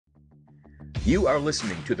You are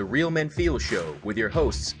listening to the Real Men Feel Show with your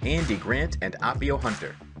hosts Andy Grant and Appio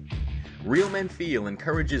Hunter. Real Men Feel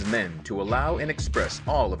encourages men to allow and express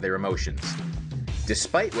all of their emotions.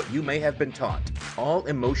 Despite what you may have been taught, all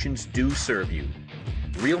emotions do serve you.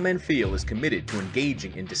 Real Men Feel is committed to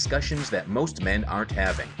engaging in discussions that most men aren't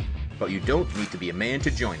having, but you don't need to be a man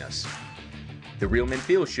to join us. The Real Men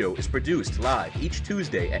Feel Show is produced live each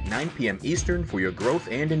Tuesday at 9 p.m. Eastern for your growth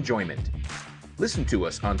and enjoyment. Listen to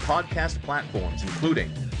us on podcast platforms including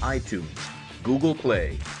iTunes, Google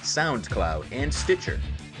Play, SoundCloud, and Stitcher.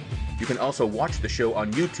 You can also watch the show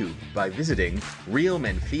on YouTube by visiting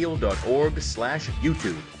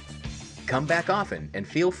realmenfeel.org/YouTube. Come back often and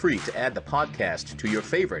feel free to add the podcast to your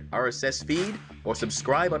favorite RSS feed or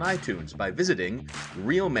subscribe on iTunes by visiting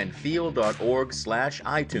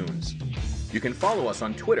realmenfeel.org/iTunes. You can follow us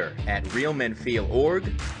on Twitter at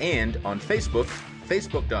realmenfeelorg and on Facebook,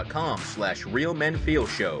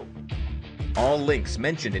 facebook.com/realmenfeelshow. All links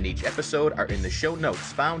mentioned in each episode are in the show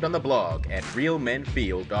notes found on the blog at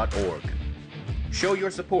realmenfeel.org. Show your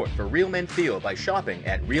support for Real Men Feel by shopping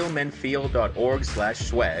at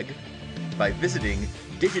realmenfeel.org/swag, by visiting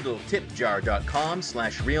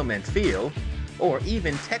digitaltipjar.com/realmenfeel, or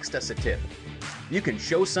even text us a tip. You can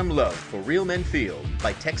show some love for Real Men Feel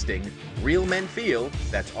by texting Real Men Feel,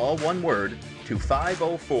 that's all one word, to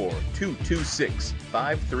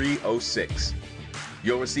 504-226-5306.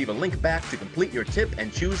 You'll receive a link back to complete your tip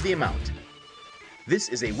and choose the amount. This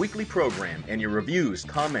is a weekly program, and your reviews,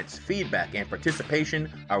 comments, feedback, and participation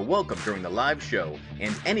are welcome during the live show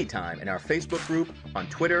and anytime in our Facebook group, on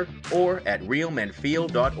Twitter, or at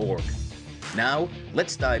realmenfeel.org. Now,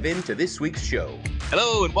 let's dive into this week's show.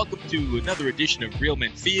 Hello, and welcome to another edition of Real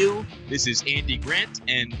Men Feel. This is Andy Grant,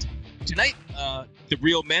 and tonight, the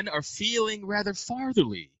real men are feeling rather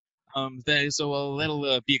fatherly.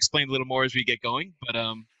 That'll be explained a little more as we get going. But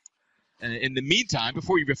in the meantime,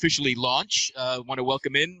 before we officially launch, I want to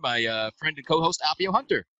welcome in my friend and co-host, Appio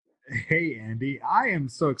Hunter. Hey, Andy. I am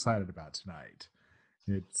so excited about tonight.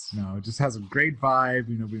 It's, it just has a great vibe.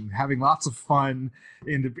 We've been having lots of fun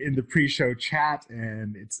in the pre-show chat,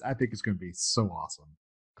 and I think it's going to be so awesome.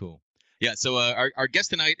 Cool. Yeah. So our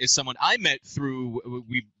guest tonight is someone I met through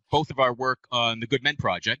both of our work on the Good Men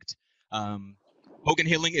Project. Hogan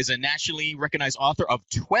Hilling is a nationally recognized author of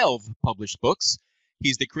 12 published books.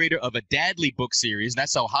 He's the creator of a Dadly book series, and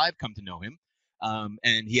that's how I've come to know him.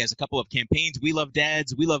 And he has a couple of campaigns: We Love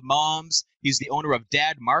Dads, We Love Moms. He's the owner of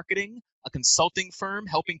Dad Marketing, a consulting firm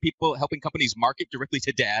helping companies market directly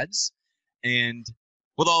to dads. And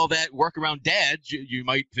with all that work around dads, you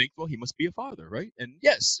might think, well, he must be a father, right? And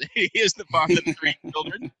yes, he is the father of 3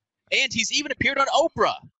 children. And he's even appeared on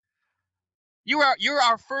Oprah. You're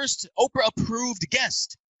our first Oprah-approved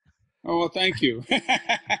guest. Oh, well, thank you.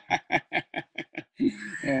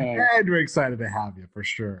 And we're excited to have you, for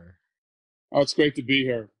sure. Oh, it's great to be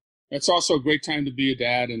here. It's also a great time to be a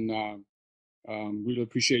dad, and really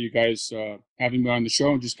appreciate you guys having me on the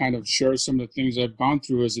show and just kind of share some of the things I've gone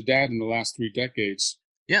through as a dad in the last 3 decades.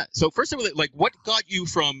 Yeah. So first of all, what got you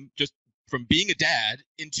from being a dad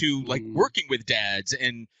into working with dads,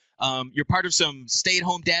 and you're part of some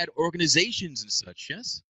stay-at-home dad organizations and such,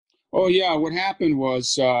 yes? Oh, yeah. What happened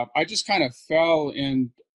was I just kind of fell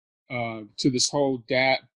in to this whole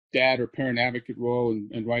dad or parent advocate role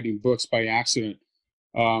and writing books by accident.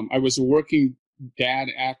 I was a working dad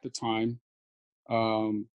at the time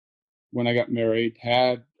when I got married,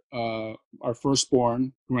 had our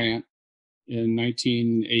firstborn, Grant, in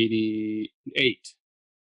 1988.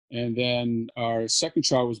 And then our second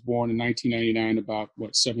child was born in 1999, about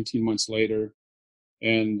 17 months later.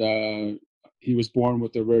 And he was born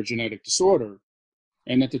with a rare genetic disorder.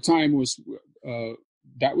 And at the time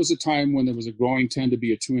that was a time when there was a growing trend to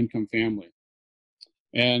be a 2-income family.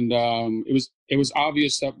 And it was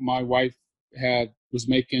obvious that my wife was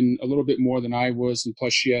making a little bit more than I was, and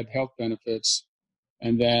plus she had health benefits.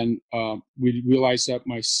 And then we realized that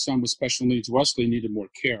my son with special needs, Wesley, needed more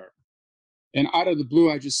care. And out of the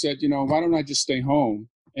blue, I just said, why don't I just stay home?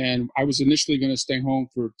 And I was initially going to stay home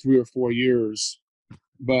for 3 or 4 years,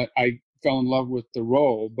 but I fell in love with the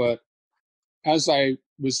role. But as I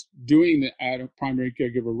was doing the primary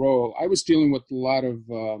caregiver role, I was dealing with a lot of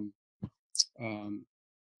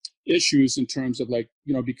issues in terms of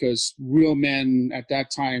because real men at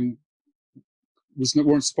that time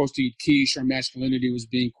weren't supposed to eat quiche. Our masculinity was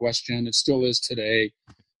being questioned. It still is today.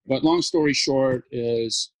 But long story short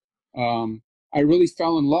is I really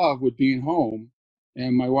fell in love with being home,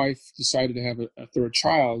 and my wife decided to have a 3rd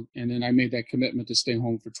child, and then I made that commitment to stay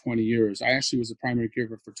home for 20 years. I actually was a primary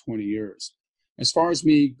caregiver for 20 years. As far as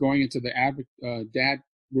me going into the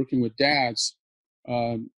working with dads,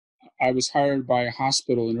 I was hired by a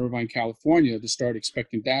hospital in Irvine, California, to start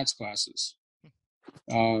Expectant Dads classes.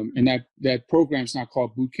 And that program's now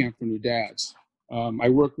called Boot Camp for New Dads. I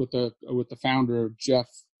worked with the founder, Jeff,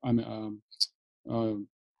 and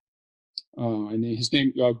his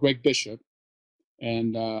name, Greg Bishop,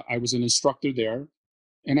 and I was an instructor there.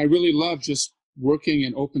 And I really loved just working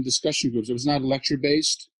in open discussion groups. It was not lecture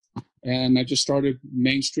based, and I just started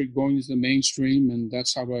going into the mainstream, and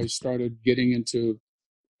that's how I started getting into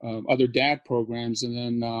other dad programs. And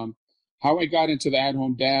then how I got into the At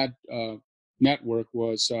Home Dad network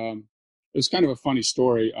was it was kind of a funny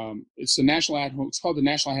story. It's the It's called the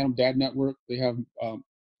National At Home Dad Network. They have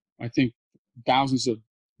I think thousands of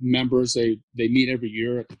members. They meet every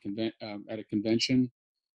year at a convention.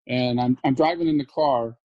 And I'm driving in the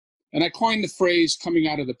car, and I coined the phrase "coming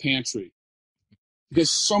out of the pantry," because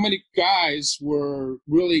so many guys were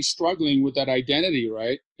really struggling with that identity,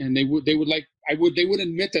 right? And they would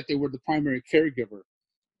admit that they were the primary caregiver.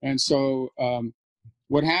 And so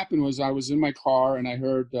what happened was, I was in my car and I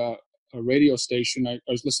heard a radio station. I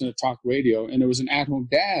was listening to talk radio, and there was an at-home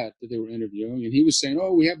dad that they were interviewing, and he was saying,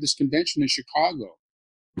 "Oh, we have this convention in Chicago."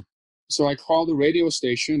 So I called the radio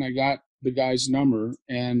station. I got the guy's number,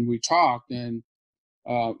 and we talked, and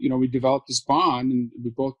we developed this bond, and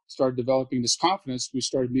we both started developing this confidence. We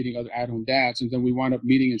started meeting other at-home dads, and then we wound up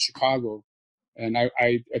meeting in Chicago. And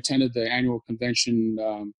I attended the annual convention.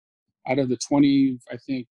 Out of the 20, I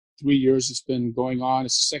think, 3 years it's been going on,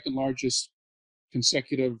 it's the second largest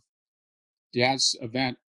consecutive dads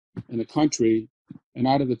event in the country. And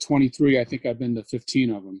out of the 23, I think I've been to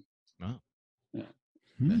 15 of them. Wow. Yeah.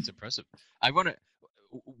 That's impressive.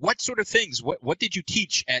 What sort of things, what did you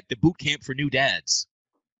teach at the Boot Camp for New Dads?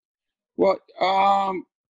 Well, I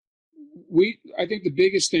think the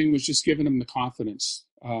biggest thing was just giving them the confidence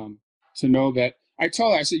to know that. I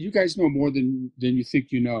said, you guys know more than you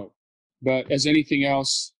think you know. But as anything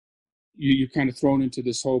else, you're kind of thrown into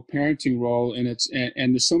this whole parenting role, and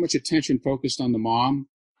there's so much attention focused on the mom.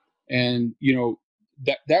 And,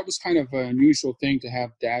 that was kind of an unusual thing to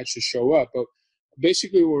have dads to show up. But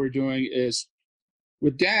basically what we're doing is,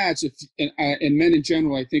 with dads, and men in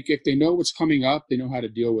general, I think if they know what's coming up, they know how to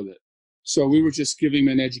deal with it. So we were just giving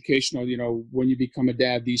them an educational, when you become a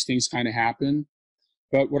dad, these things kind of happen.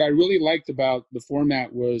 But what I really liked about the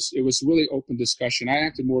format was it was really open discussion. I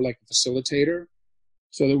acted more like a facilitator.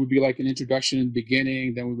 So there would be like an introduction in the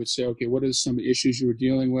beginning. Then we would say, okay, what are some issues you were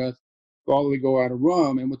dealing with? All the way go out of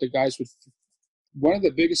room. And what the guys one of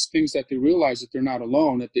the biggest things that they realize that they're not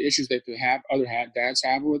alone, that the issues that they have, other dads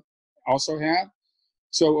also have.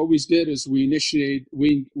 So what we did is we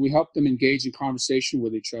helped them engage in conversation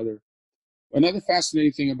with each other. Another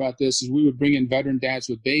fascinating thing about this is we would bring in veteran dads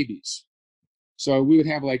with babies. So we would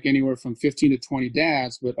have like anywhere from 15 to 20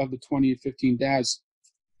 dads, but of the 20 to 15 dads,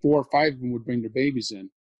 4 or 5 of them would bring their babies in.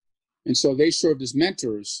 And so they served as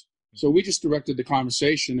mentors. So we just directed the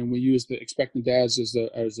conversation, and we used the Expectant Dads as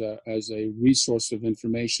a resource of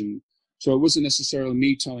information. So it wasn't necessarily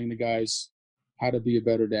me telling the guys how to be a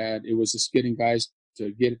better dad. It was just getting guys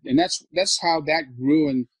to get it. And that's how that grew,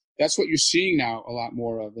 and that's what you're seeing now a lot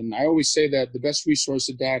more of. And I always say that the best resource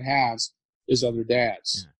a dad has is other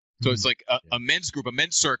dads. Yeah. So it's like a men's group, a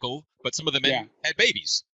men's circle, but some of the men had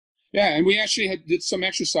babies. Yeah, and we actually did some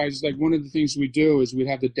exercises. Like one of the things we do is we'd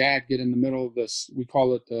have the dad get in the middle of this. We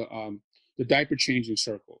call it the diaper changing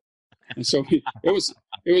circle. And so it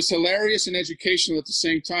was hilarious and educational at the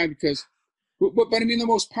same time, because, but I mean, the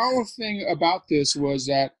most powerful thing about this was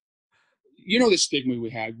that, the stigma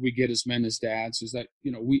we get as men, as dads, is that,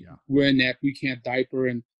 we're inept, we can't diaper.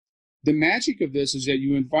 And the magic of this is that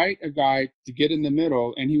you invite a guy to get in the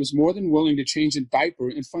middle, and he was more than willing to change a diaper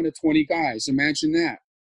in front of 20 guys. Imagine that.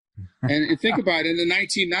 And think about it, in the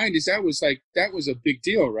 1990s, that was a big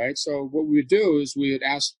deal, right? So what we would do is we would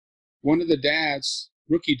ask one of the dads,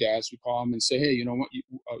 rookie dads, we call them, and say, hey, you know what,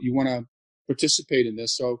 you want to participate in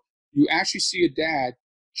this? So you actually see a dad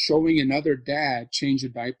showing another dad change a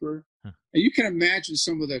diaper. And you can imagine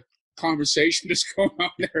some of the conversation that's going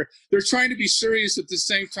on there. They're trying to be serious at the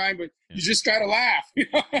same time, but you just got to laugh.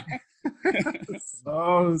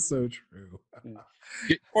 So true.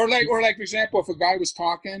 Or like, for example, if a guy was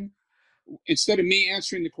talking, instead of me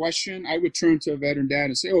answering the question, I would turn to a veteran dad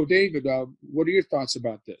and say, oh, David, what are your thoughts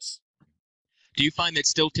about this? Do you find that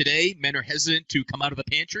still today men are hesitant to come out of the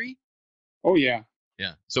pantry? Oh, yeah.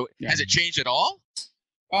 Yeah. So has it changed at all?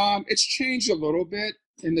 It's changed a little bit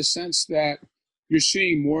in the sense that you're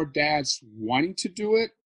seeing more dads wanting to do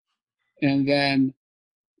it. And then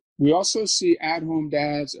we also see at-home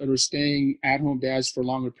dads that are staying at-home dads for a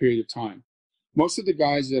longer period of time. Most of the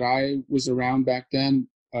guys that I was around back then,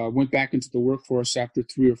 went back into the workforce after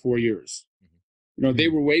 3 or 4 years. You know, they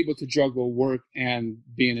were able to juggle work and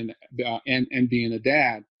being being a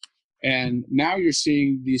dad. And now you're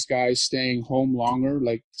seeing these guys staying home longer,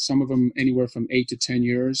 like some of them anywhere from 8 to 10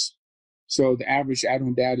 years. So the average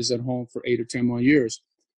at-home dad is at home for 8 or 10 more years.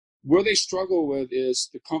 Where they struggle with is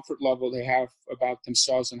the comfort level they have about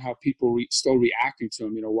themselves and how people still reacting to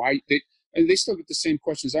them. You know, they still get the same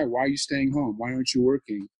questions. Why are you staying home? Why aren't you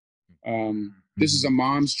working? This is a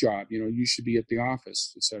mom's job. You know, you should be at the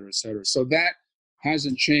office, et cetera, et cetera. So that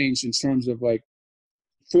hasn't changed in terms of like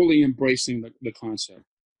fully embracing the concept.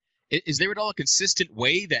 Is there at all a consistent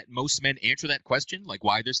way that most men answer that question, like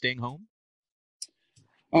why they're staying home?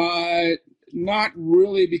 Not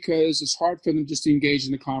really, because it's hard for them just to engage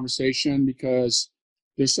in the conversation because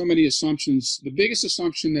there's so many assumptions. The biggest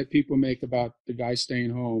assumption that people make about the guy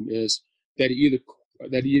staying home is that he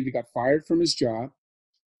either got fired from his job,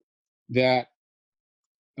 that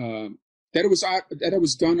he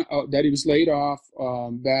was laid off,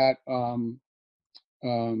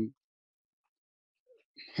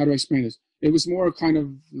 how do I explain this? It was more kind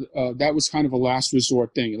of that was kind of a last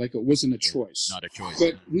resort thing, like it wasn't a choice. Not a choice.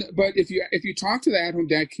 But if you talk to the at-home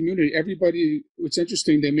dad community, everybody, what's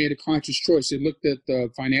interesting, they made a conscious choice. They looked at the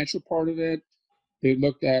financial part of it. They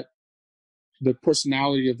looked at the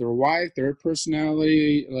personality of their wife, their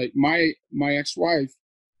personality. Like my ex-wife,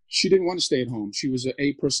 she didn't want to stay at home. She was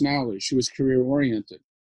a personality. She was career oriented.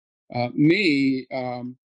 I'm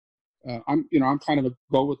kind of a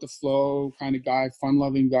go with the flow kind of guy, fun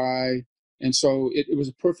loving guy. And so it was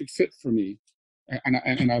a perfect fit for me,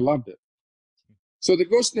 and I loved it. So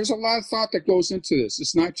there's a lot of thought that goes into this.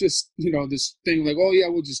 It's not just, you know, this thing like, oh yeah,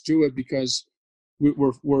 we'll just do it because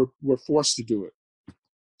we're forced to do it.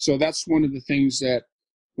 So that's one of the things I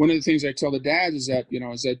tell the dads is that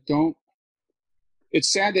don't.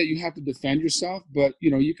 It's sad that you have to defend yourself, but you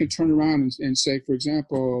know you can turn around and say, for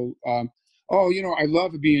example, oh, you know, I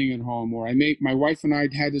love being at home, or my wife and I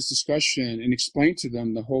had this discussion and explained to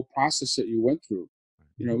them the whole process that you went through.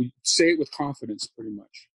 You know, say it with confidence, pretty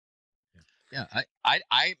much. Yeah,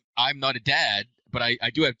 I'm not a dad, but I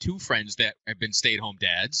do have 2 friends that have been stay-at-home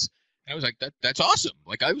dads. And I was like, that's awesome.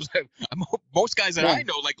 Like most guys that I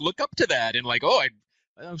know like look up to that and like, oh,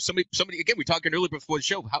 somebody again, we were talking earlier before the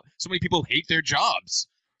show, how so many people hate their jobs.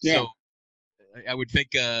 Yeah. So I would think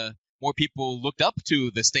more people looked up to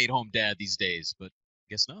the stay-at-home dad these days, but I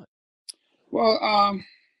guess not. Well,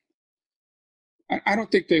 I don't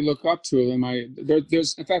think they look up to them.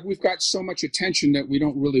 There's in fact, we've got so much attention that we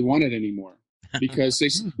don't really want it anymore because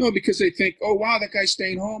because they think, oh wow, that guy's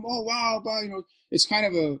staying home. Oh wow, you know, it's kind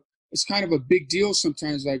of a big deal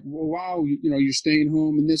sometimes. Like, well, wow, you know, you're staying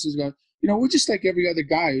home, and this is you know, we're just like every other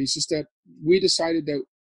guy. It's just that we decided that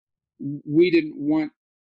we didn't want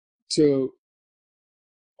to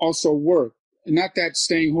also work. And not that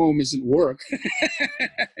staying home isn't work.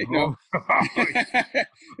 You know?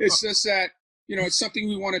 It's just that, you know, it's something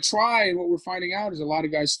we want to try. And what we're finding out is a lot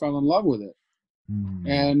of guys fell in love with it.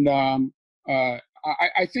 And I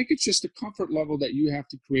think it's just a comfort level that you have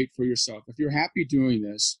to create for yourself. If you're happy doing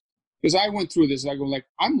this, because I went through this, I go like,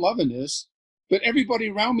 I'm loving this, but everybody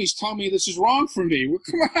around me is telling me this is wrong for me. Well,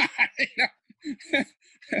 come on. You know?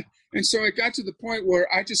 And so it got to the point where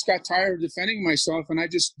I just got tired of defending myself, and I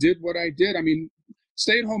just did what I did. I mean,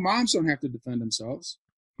 stay-at-home moms don't have to defend themselves.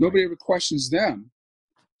 Nobody ever questions them.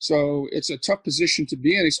 So it's a tough position to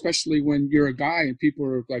be in, especially when you're a guy and people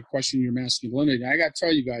are like questioning your masculinity. I got to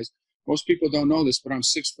tell you guys, most people don't know this, but I'm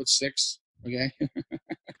 6'6". Okay.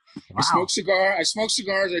 Wow. I smoke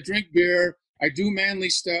cigars. I drink beer. I do manly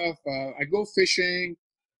stuff. I go fishing.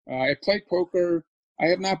 I play poker. I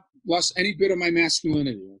have not lost any bit of my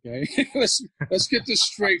masculinity. Okay. let's get this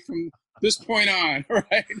straight from this point on.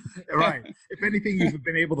 Right. Right. If anything, you've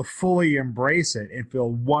been able to fully embrace it and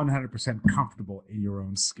feel 100% comfortable in your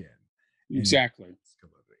own skin. Exactly.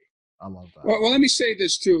 I love that. Well, let me say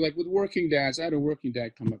this too. Like with working dads, I had a working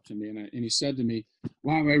dad come up to me and he said to me,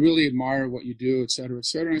 "Wow, I really admire what you do, et cetera, et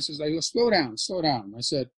cetera." And I says, "Like, slow down. I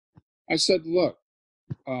said, look,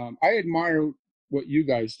 I admire what you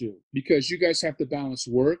guys do because you guys have to balance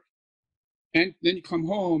work, and then you come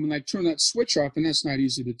home and like turn that switch off, and that's not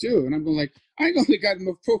easy to do." And I'm going like, I only got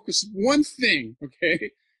to focus one thing, okay?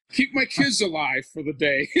 Keep my kids alive for the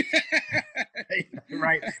day.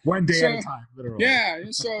 Right. One day at a time, literally. Yeah.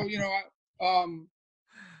 And so, you know,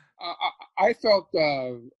 I felt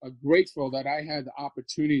grateful that I had the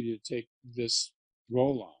opportunity to take this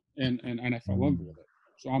role on, and I fell in love with it.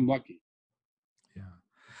 So I'm lucky. Yeah.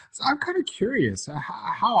 So I'm kind of curious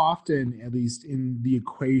how often, at least in the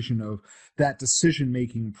equation of that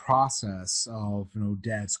decision-making process of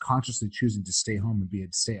dads consciously choosing to stay home and be a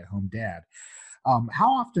stay-at-home dad, how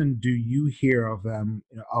often do you hear of them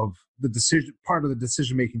of the decision part of the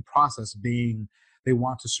decision-making process being they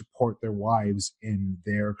want to support their wives in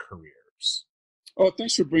their careers? Oh,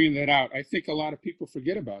 thanks for bringing that out. I think a lot of people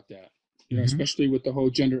forget about that, Mm-hmm. especially with the whole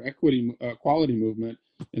gender equality movement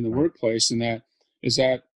in the Right. workplace, and that is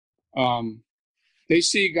that um, they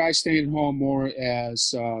see guys staying home more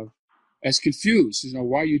as confused.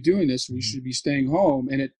 Why are you doing this? We Mm-hmm. should be staying home,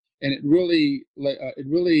 and it really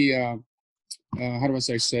how do I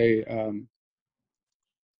say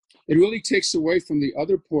it really takes away from the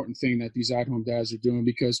other important thing that these at-home dads are doing,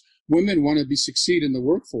 because women want to be succeed in the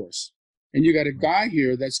workforce, and you got a Right. guy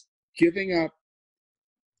here that's giving up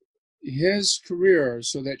his career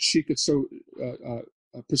so that she could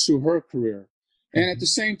pursue her career, and at Mm-hmm. the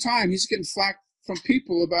same time he's getting flack from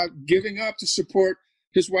people about giving up to support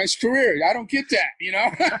his wife's career. I don't get that.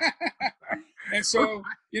 And so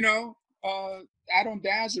at-home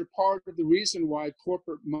dads are part of the reason why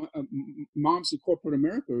corporate moms in corporate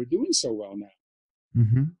America are doing so well now.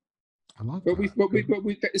 Mm-hmm. I love But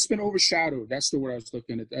that. it's been overshadowed. That's the word I was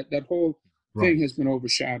looking at. That whole Right. thing has been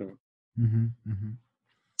overshadowed. Mm-hmm. Mm-hmm.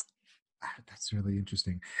 That's really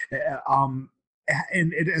interesting.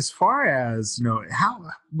 And as far as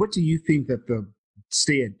what do you think that the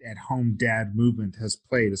stay-at-home dad movement has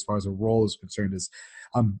played as far as a role is concerned, is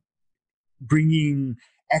um, bringing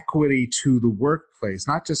equity to the workplace,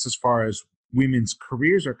 not just as far as women's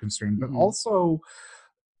careers are concerned, but Mhm. also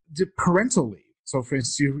the parental leave. So, for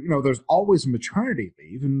instance, there's always maternity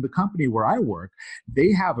leave. In the company where I work,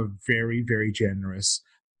 they have a very, very generous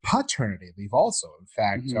paternity leave also. In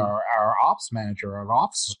fact, Mhm. our ops manager, our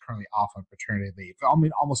office is currently off on paternity leave. I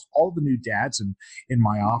mean, almost all the new dads in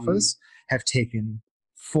my office have taken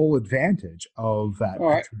full advantage of that Oh,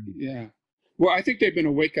 paternity leave. yeah. Well, I think they've been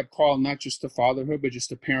a wake-up call, not just to fatherhood, but just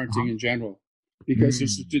to parenting Uh-huh. in general. Because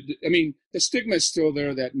Mm. the stigma is still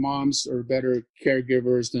there that moms are better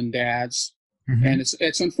caregivers than dads, Mhm. and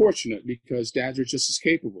it's unfortunate because dads are just as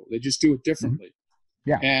capable. They just do it Mhm. differently.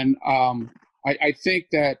 Yeah. And I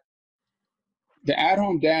think that the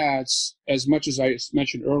at-home dads, as much as I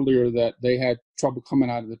mentioned earlier that they had trouble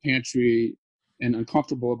coming out of the pantry and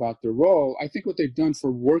uncomfortable about their role, I think what they've done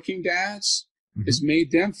for working dads is Mhm.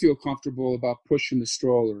 made them feel comfortable about pushing the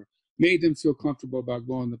stroller, made them feel comfortable about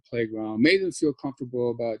going to the playground, made them feel comfortable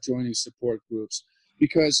about joining support groups.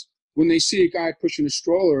 Because when they see a guy pushing a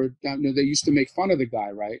stroller, they used to make fun of the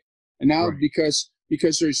guy, right? And now Right. because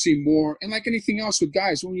they see more, and like anything else with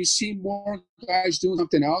guys, when you see more guys doing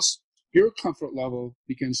something else, your comfort level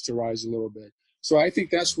begins to rise a little bit. So I think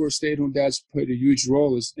that's where stay-at-home dads played a huge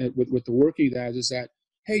role is with the working dads, is that,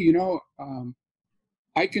 hey,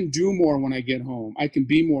 I can do more when I get home. I can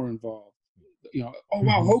be more involved. Oh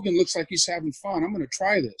wow, Mhm. Hogan looks like he's having fun. I'm going to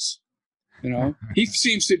try this. He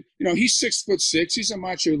seems to, he's 6'6". He's a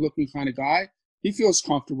macho looking kind of guy. He feels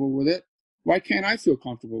comfortable with it. Why can't I feel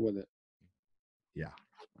comfortable with it? Yeah.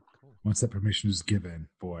 Once that permission is given,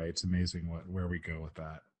 boy, it's amazing where we go with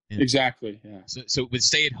that. Yeah. Exactly. Yeah. So with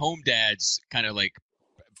stay-at-home dads, kind of like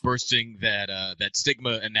bursting that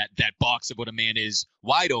stigma and that box of what a man is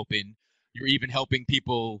wide open, you're even helping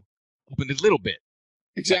people open it a little bit.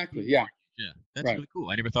 Exactly. Yeah. Yeah, that's Right. really cool.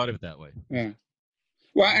 I never thought of it that way. Yeah.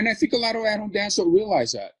 Well, and I think a lot of at-home dads don't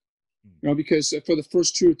realize that, because for the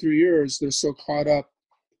first 2 or 3 years, they're so caught up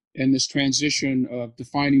in this transition of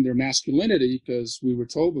defining their masculinity, because we were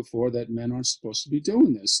told before that men aren't supposed to be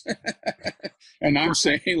doing this. And I'm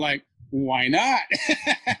saying, like, why not?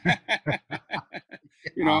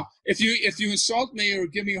 If you insult me or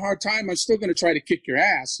give me a hard time, I'm still going to try to kick your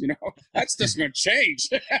ass. That's just going to change.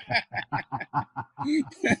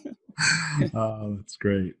 Oh, that's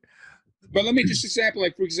great. But let me just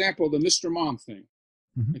for example, the Mr. Mom thing.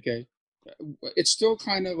 Mhm. Okay. It's still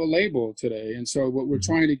kind of a label today. And so what we're Mhm.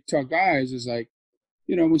 trying to tell guys is, like,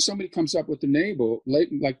 when somebody comes up with the label,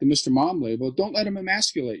 like the Mr. Mom label, don't let them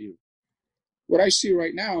emasculate you. What I see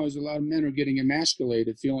right now is a lot of men are getting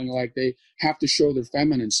emasculated, feeling like they have to show their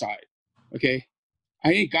feminine side. Okay.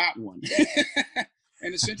 I ain't got one.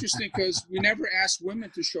 And it's interesting because we never ask women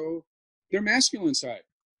to show their masculine side.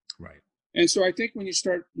 Right. And so I think when you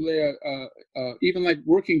start, even like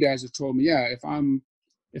working dads have told me, yeah, if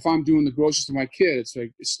I'm doing the groceries to my kid,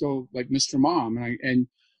 it's still like Mr. Mom, and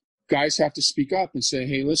guys have to speak up and say,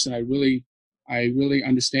 hey, listen, I really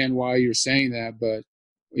understand why you're saying that, but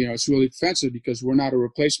it's really offensive because we're not a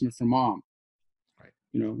replacement for mom. Right.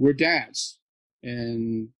 We're dads,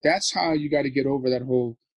 and that's how you got to get over that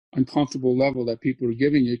whole uncomfortable level that people are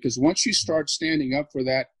giving you. Because once you start standing up for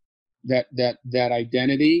that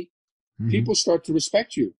identity, people start to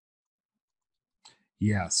respect you.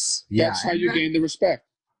 Yes. Yeah. That's how you gain the respect.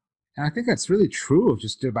 And I think that's really true of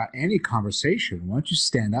just about any conversation. Once you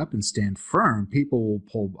stand up and stand firm, people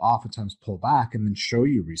will oftentimes pull back and then show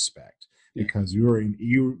you respect because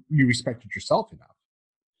you respected yourself enough.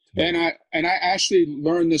 And I actually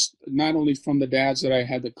learned this not only from the dads that I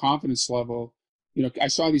had the confidence level. You know, I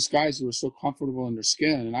saw these guys who were so comfortable in their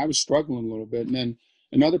skin, and I was struggling a little bit. And then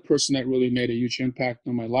another person that really made a huge impact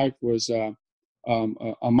on my life was a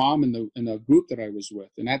mom in the group that I was with.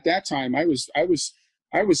 And at that time, I was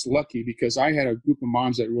lucky because I had a group of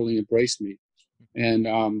moms that really embraced me. And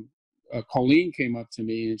Colleen came up to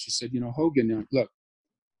me and she said, you know, Hogan, look,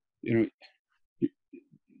 you know,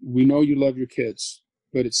 we know you love your kids,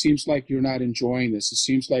 but it seems like you're not enjoying this. It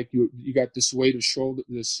seems like you got this weight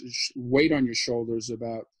on your shoulders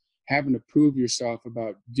about having to prove yourself,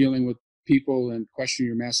 about dealing with people and questioning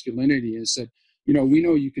your masculinity. And said, you know, we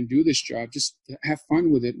know you can do this job. Just have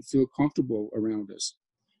fun with it and feel comfortable around us.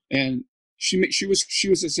 And she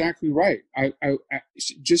was exactly right. I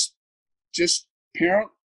just parent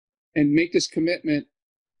and make this commitment,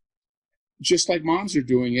 just like moms are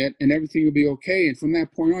doing it, and everything will be okay. And from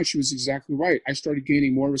that point on, she was exactly right. I started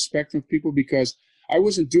gaining more respect from people because I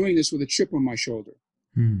wasn't doing this with a chip on my shoulder.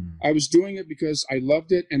 I was doing it because I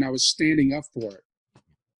loved it and I was standing up for it.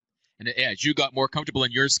 And as you got more comfortable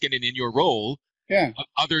in your skin and in your role,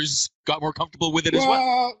 others got more comfortable with it as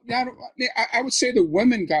well. I would say the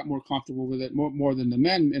women got more comfortable with it more than the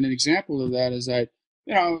men. And an example of that is that,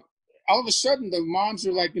 you know, all of a sudden the moms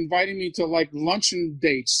are like inviting me to like luncheon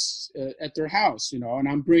dates at their house, you know, and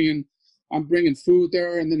I'm bringing food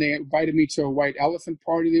there. And then they invited me to a white elephant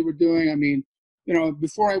party they were doing. I mean, you know,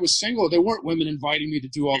 before I was single, there weren't women inviting me to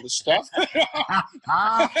do all this stuff.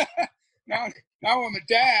 Now I'm a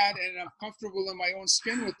dad and I'm comfortable in my own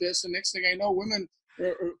skin with this. And next thing I know, women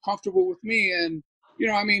are comfortable with me. And, you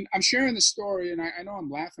know, I mean, I'm sharing the story and I know I'm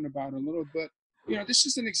laughing about it a little, but, you know, this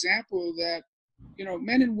is an example that, you know,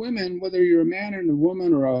 men and women, whether you're a man and a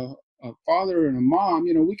woman or a father and a mom,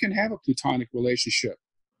 you know, we can have a platonic relationship.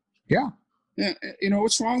 Yeah. Yeah. You know,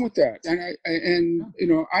 what's wrong with that? And you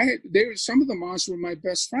know, some of the moms were my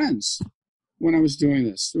best friends when I was doing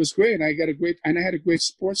this. It was great. I had a great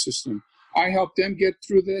support system. I helped them get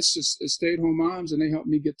through this as stay-at-home moms, and they helped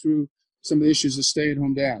me get through some of the issues as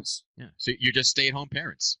stay-at-home dads. Yeah. So you're just stay-at-home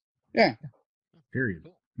parents. Yeah. Period.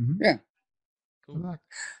 Cool. Yeah. Cool.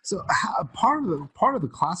 So part of the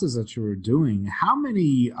classes that you were doing, how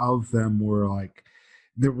many of them were like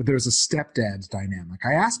there's a stepdad's dynamic?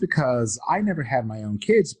 I asked because I never had my own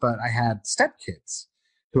kids, but I had stepkids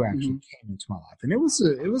who actually came into my life, and it was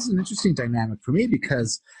an interesting dynamic for me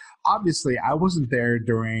because obviously I wasn't there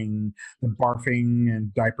during the barfing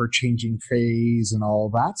and diaper changing phase and all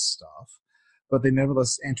that stuff, but they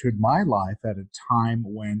nevertheless entered my life at a time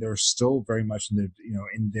when they're still very much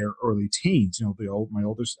in their early teens. You know, my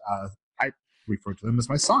oldest, I refer to them as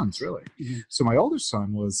my sons, really. Mm-hmm. So my older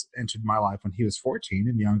son entered my life when he was 14,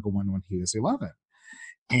 and the younger one when he was 11.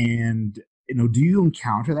 And you know, do you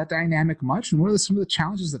encounter that dynamic much? And what are some of the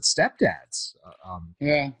challenges that stepdads?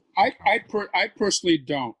 I personally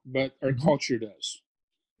don't, but our culture does.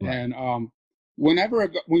 Right. And when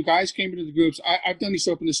guys came into the groups, I've done these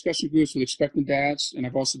open discussion groups with expectant dads, and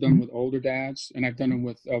I've also done them with older dads, and I've done them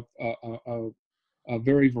with a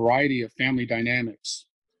very variety of family dynamics.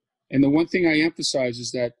 And the one thing I emphasize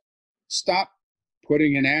is that stop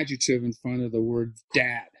putting an adjective in front of the word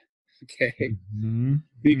dad, okay? Mm-hmm.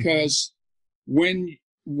 Because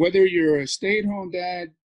whether you're a stay-at-home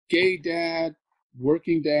dad, gay dad,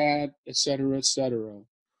 working dad, et cetera,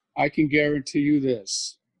 I can guarantee you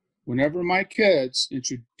this. Whenever my kids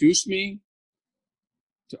introduce me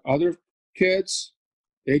to other kids,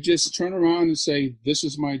 they just turn around and say, this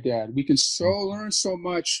is my dad. We can learn so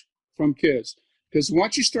much from kids. Because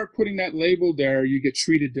once you start putting that label there, you get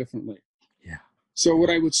treated differently. Yeah. So what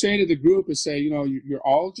I would say to the group is say, you know, you're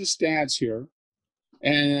all just dads here.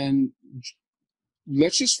 And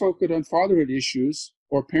let's just focus on fatherhood issues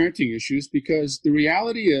or parenting issues, because the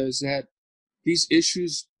reality is that these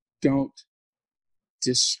issues don't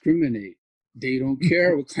discriminate. They don't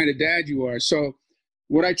care what kind of dad you are. So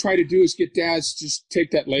what I try to do is get dads just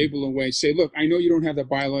take that label away and say, look, I know you don't have the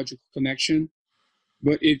biological connection,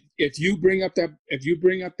 but if you bring up the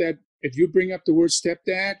word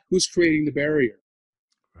stepdad, who's creating the barrier?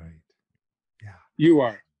 Right. Yeah. You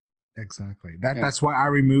are. Exactly. That's why I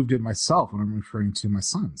removed it myself when I'm referring to my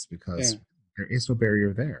sons, because there is no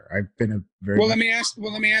barrier there. I've been a very let me ask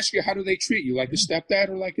you, how do they treat you? Like a stepdad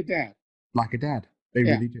or like a dad? Like a dad. They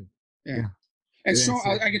Yeah. really do. Yeah. And so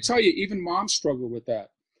It's, I can tell you, even moms struggle with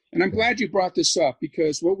that. And I'm glad you brought this up,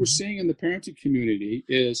 because what we're seeing in the parenting community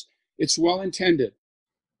is it's well intended.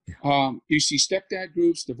 You see stepdad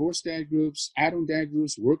groups, divorced dad groups, Adam dad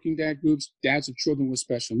groups, working dad groups, dads of children with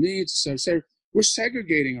special needs, et cetera, et cetera. We're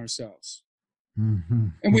segregating ourselves.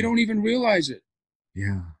 And we don't even realize it.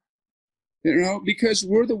 Yeah. You know, because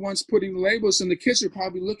we're the ones putting the labels, and the kids are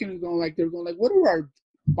probably looking and going like, what are our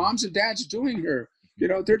moms and dads doing here? You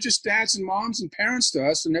know, they're just dads and moms and parents to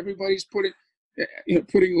us, and everybody's putting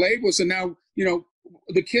labels. And now, you know,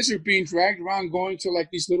 the kids are being dragged around going to like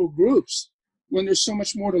these little groups when there's so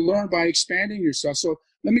much more to learn by expanding yourself. So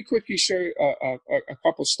let me quickly share a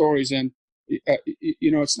couple stories. And, you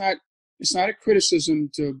know, it's not a criticism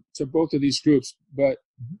to both of these groups, but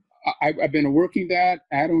I've been a working dad,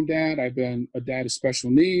 Adam dad. I've been a dad of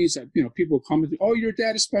special needs. You know, people come to me, oh, you're a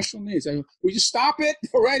dad of special needs. I go, will you stop it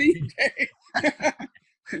already?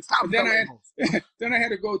 Stop then I had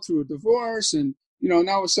to go through a divorce, and you know,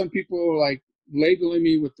 now some people are like labeling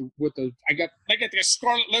me with the I got the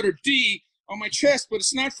scarlet letter D on my chest, but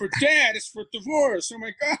it's not for dad, it's for divorce. Oh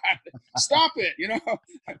my God, stop it, you know.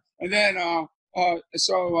 And then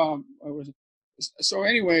so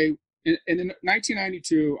anyway. In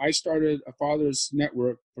 1992, I started a father's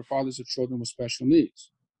network for fathers of children with special needs.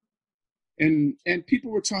 And people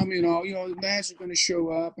were telling me, you know, the dads are going to show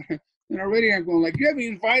up. And already I'm going like, you haven't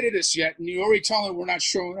invited us yet. And you already telling we're not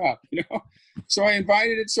showing up, you know? So I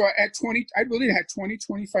invited it. So I really had 20,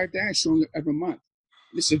 25 dads showing up every month.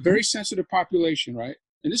 This is a very sensitive population, right?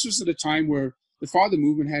 And this was at a time where the father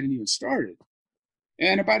movement hadn't even started.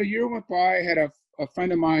 And about a year went by. I had a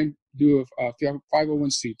friend of mine do a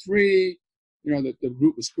 501c3. You know, the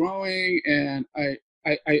group was growing, and I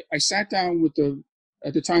sat down with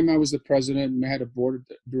at the time I was the president, and I had a board of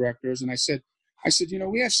directors, and I said, you know,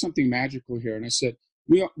 we have something magical here. And I said,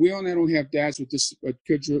 we not only have dads with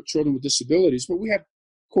children with disabilities, but we have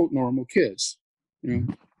quote normal kids. You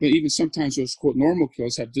know, but even sometimes those quote normal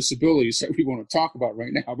kids have disabilities that we want to talk about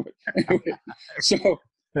right now. But anyway, so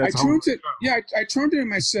I turned to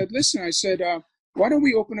him. I said, listen, I said, why don't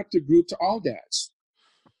we open up the group to all dads?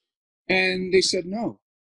 And they said no.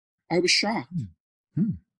 I was shocked.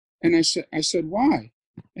 And I said, why?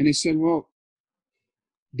 And they said, well,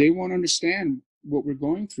 they won't understand what we're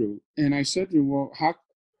going through. And I said to them, well, how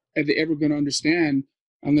are they ever going to understand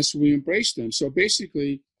unless we embrace them? So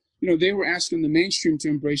basically, you know, they were asking the mainstream to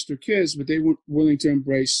embrace their kids, but they weren't willing to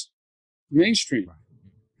embrace mainstream.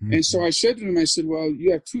 And so I said to them, I said, well,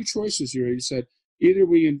 you have two choices here. He said, either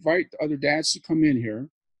we invite the other dads to come in here,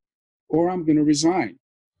 or I'm going to resign.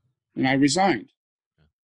 And I resigned.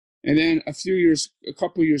 And then a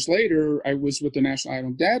couple of years later, I was with the National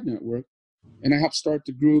Adam Dad Network, and I helped start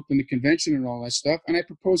the group and the convention and all that stuff. And I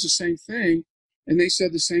proposed the same thing, and they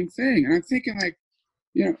said the same thing. And I'm thinking like,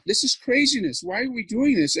 you know, this is craziness. Why are we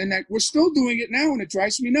doing this? And we're still doing it now, and it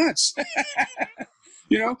drives me nuts.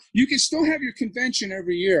 You know, you can still have your convention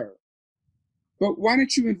every year, but why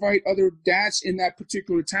don't you invite other dads in that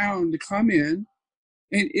particular town to come in,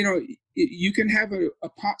 and, you know, you can have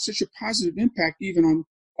such a positive impact even on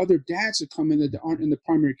other dads that come in that aren't in the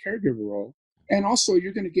primary caregiver role. And also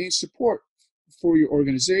you're going to gain support for your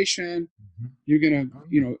organization. You're going to,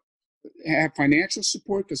 you know, have financial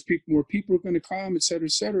support because more people are going to come, et cetera,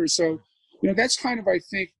 et cetera. So, you know, that's kind of, I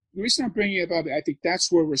think, the reason I'm bringing it up, I think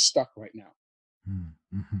that's where we're stuck right now.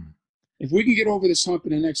 If we can get over this hump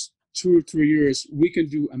in the next 2 or 3 years, we can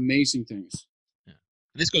do amazing things. Yeah.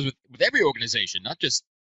 This goes with every organization, not just.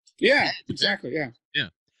 Yeah, exactly. Yeah.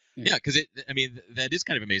 Yeah, because I mean, that is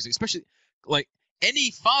kind of amazing, especially like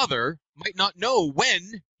any father might not know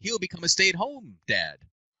when he'll become a stay-at-home dad.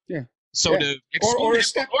 Yeah. So to exclude him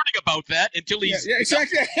from learning about that until he's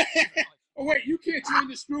exactly. Oh wait, you can't join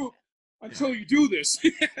this group until you do this.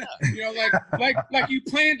 You know, like you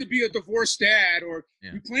plan to be a divorced dad, or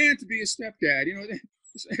you plan to be a stepdad. You know,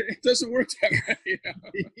 it doesn't work that way.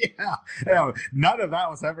 You know? No, none of that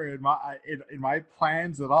was ever in my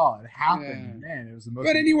plans at all. It happened, man. It was the most.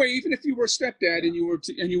 But anyway, even if you were a stepdad and you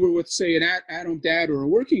were with, say, an Adam dad or a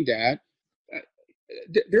working dad,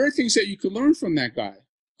 there are things that you could learn from that guy.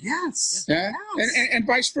 Yes. Yeah. And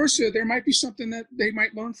vice versa. There might be something that they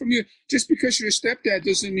might learn from you. Just because you're a stepdad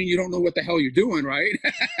doesn't mean you don't know what the hell you're doing, right?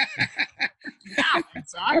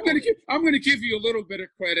 I'm gonna give you a little bit of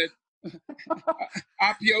credit,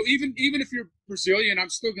 Apio. Even if you're Brazilian, I'm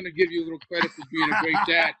still gonna give you a little credit for being a great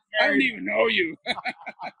dad. I don't even know you.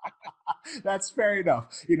 That's fair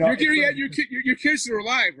enough. You know, your kids are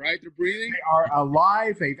alive, right? They're breathing. They are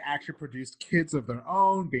alive. They've actually produced kids of their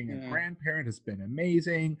own. Being Yeah. a grandparent has been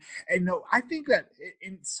amazing. And I think that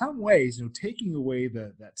in some ways, taking away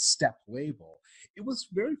that step label, it was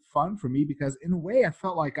very fun for me because in a way I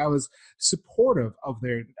felt like I was supportive of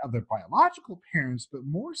their biological parents, but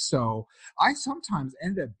more so I sometimes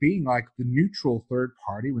ended up being like the neutral third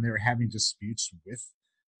party when they were having disputes with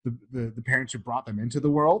the parents who brought them into the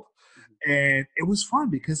world. And it was fun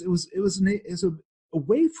because it was a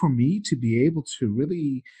way for me to be able to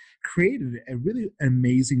really create a really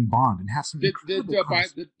amazing bond and have some Did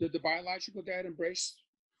the biological dad embrace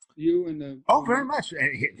you and the? Oh, very much.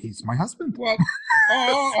 He's my husband. Well,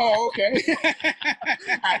 okay.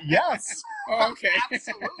 Yes. Okay.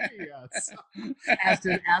 Absolutely, yes.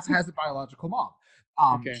 As has the biological mom.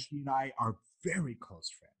 Okay. She and I are very close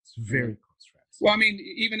friends. Very close friends. Well, I mean,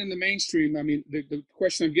 even in the mainstream, I mean, the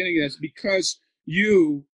question I'm getting at is because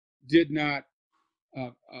you did not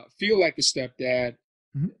feel like a stepdad,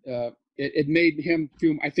 it made him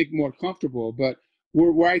feel, I think, more comfortable. But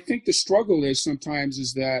where I think the struggle is sometimes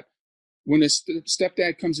is that when a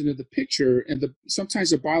stepdad comes into the picture, and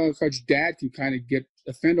sometimes the biological dad can kind of get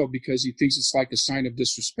offended because he thinks it's like a sign of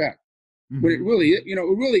disrespect. Mm-hmm. When it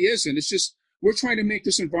really isn't. It's just we're trying to make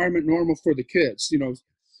this environment normal for the kids.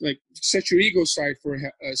 Like set your ego aside for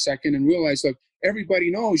a second and realize, look, everybody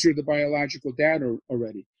knows you're the biological dad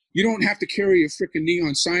already. You don't have to carry a freaking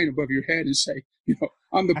neon sign above your head and say,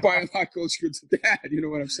 I'm the biological dad. You know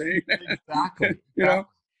what I'm saying? Exactly.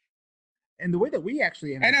 And the way that we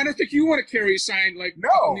actually and I don't think you want to carry a sign like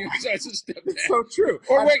no, it's so true.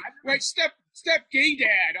 Or wait, step gay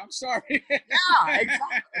dad. I'm sorry. Yeah,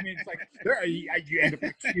 exactly. I mean, it's like you end up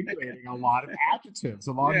accumulating a lot of adjectives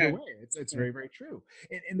along the way. It's very, very true.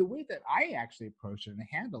 And the way that I actually approached it and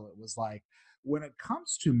handle it was like, when it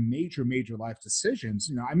comes to major, major life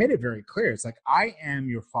decisions, I made it very clear. It's like, I am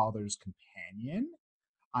your father's companion.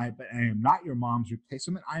 But I am not your mom's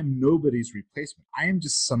replacement. I am nobody's replacement. I am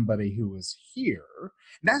just somebody who is here.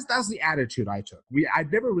 And that's the attitude I took.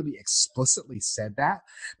 I'd never really explicitly said that,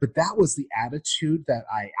 but that was the attitude that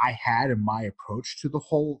I had in my approach to the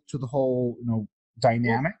whole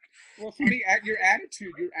dynamic. Well, for me, your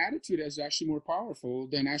attitude is actually more powerful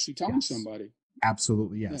than actually telling somebody.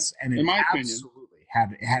 Absolutely, yes. Yeah. And in my absolutely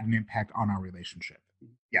had an impact on our relationship.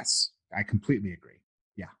 Yes, I completely agree.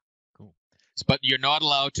 But you're not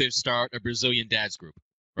allowed to start a Brazilian dads group,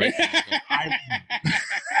 right?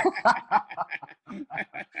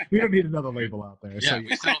 We don't need another label out there. Yeah,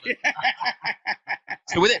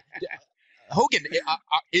 so with it, Hogan,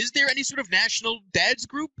 is there any sort of national dads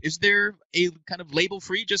group? Is there a kind of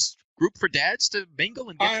label-free just group for dads to mingle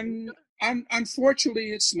and get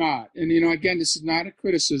unfortunately, it's not. And again, this is not a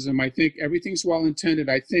criticism. I think everything's well intended.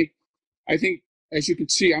 I think, as you can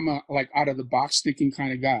see, I'm a out of the box thinking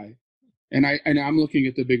kind of guy. And I'm looking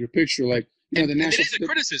at the bigger picture, like the national. It is a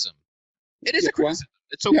criticism. It is a criticism.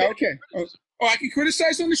 It's okay. Yeah, okay. Oh, I can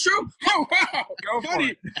criticize on the show? Oh, wow. Go for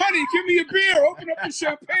it. Honey, give me a beer. Open up the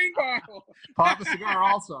champagne bottle. Pop a cigar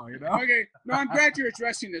also, Okay. No, I'm glad you're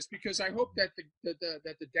addressing this because I hope that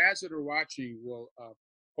the dads that are watching will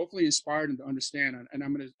hopefully inspire them to understand. And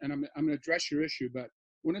I'm gonna address your issue. But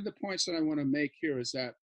one of the points that I want to make here is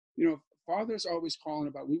that fathers always calling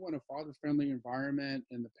about, we want a father-friendly environment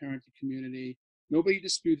in the parenting community. Nobody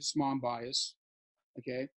disputes mom bias,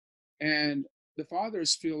 okay? And the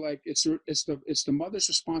fathers feel like it's the mother's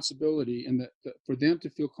responsibility and for them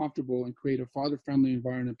to feel comfortable and create a father-friendly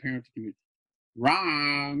environment in parenting community.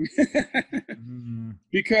 Wrong,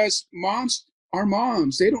 because moms are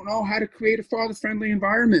moms. They don't know how to create a father-friendly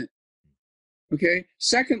environment. Okay.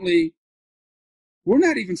 Secondly, we're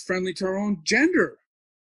not even friendly to our own gender.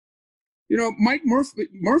 Mike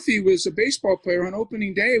Murphy was a baseball player on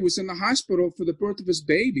opening day, was in the hospital for the birth of his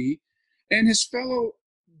baby, and his fellow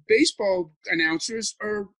baseball announcers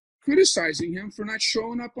are criticizing him for not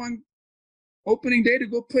showing up on opening day to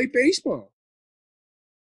go play baseball.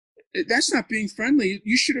 That's not being friendly.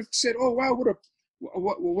 You should have said, oh, wow,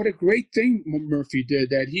 what a great thing Murphy did,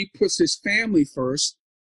 that he puts his family first,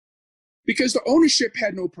 because the ownership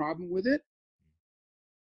had no problem with it.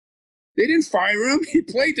 They didn't fire him. He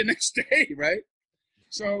played the next day, right?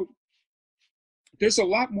 So there's a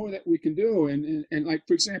lot more that we can do. And like,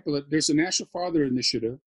 for example, there's a National Father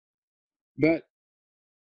Initiative, but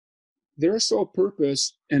their sole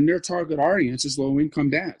purpose and their target audience is low-income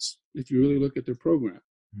dads, if you really look at their program.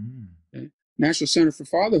 Okay? National Center for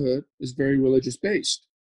Fatherhood is very religious-based.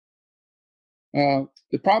 The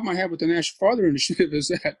problem I have with the National Father Initiative is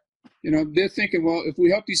that they're thinking, well, if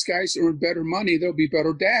we help these guys earn better money, they'll be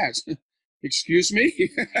better dads. excuse me?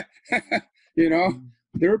 You know,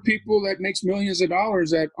 there are people that makes millions of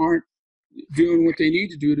dollars that aren't doing what they need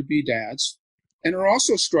to do to be dads and are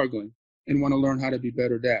also struggling and want to learn how to be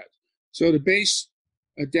better dads. So to base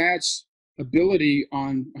a dad's ability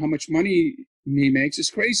on how much money he makes is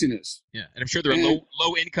craziness. Yeah, and I'm sure there are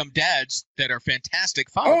low income dads that are fantastic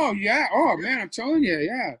fathers. Oh yeah, oh man, I'm telling you,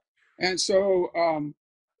 yeah. And so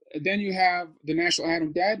then you have the National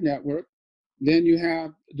Adam Dad Network. Then you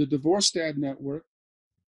have the Divorce Dad Network.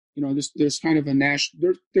 You know, there's kind of a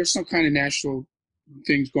national, there's some kind of national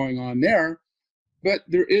things going on there, but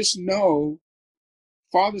there is no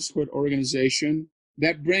fatherhood organization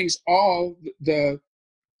that brings all the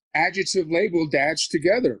adjective labeled dads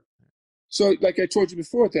together. So, like I told you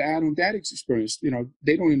before, the Adam Dad Experience, you know,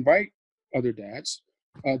 they don't invite other dads.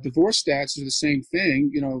 Divorce dads are the same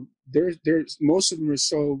thing. You know, there's most of them are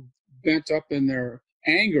so bent up in their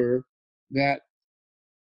anger that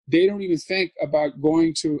they don't even think about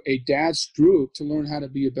going to a dad's group to learn how to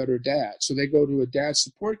be a better dad. So they go to a dad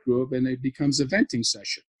support group and it becomes a venting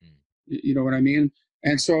session. You know what I mean?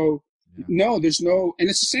 And so, no, there's no, and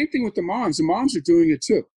it's the same thing with the moms. The moms are doing it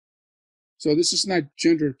too. So this is not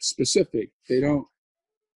gender specific.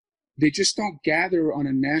 They just don't gather on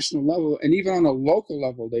a national level, and even on a local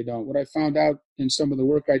level, they don't. What I found out in some of the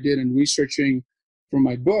work I did in researching for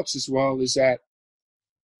my books as well is that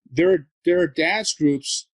there are dads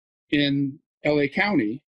groups in LA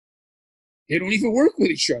County. They don't even work with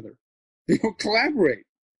each other. They don't collaborate.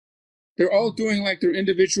 They're all doing like their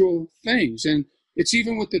individual things. And it's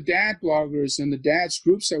even with the dad bloggers and the dads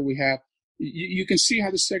groups that we have, you can see how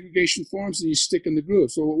the segregation forms and you stick in the group.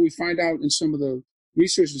 So what we find out in some of the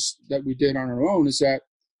researches that we did on our own is that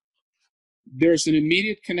there's an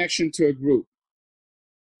immediate connection to a group.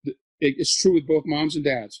 It's true with both moms and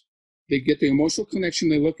dads. They get the emotional connection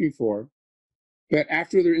they're looking for, but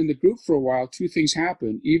after they're in the group for a while, two things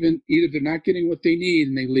happen. Either they're not getting what they need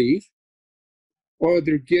and they leave, or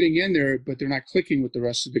they're getting in there, but they're not clicking with the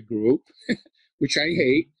rest of the group, which I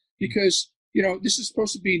hate, because, you know, this is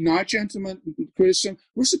supposed to be not gentleman criticism.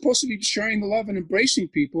 We're supposed to be sharing the love and embracing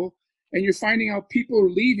people, and you're finding out people are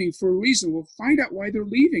leaving for a reason. Well, find out why they're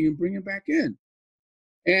leaving and bring them back in.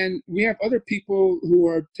 And we have other people who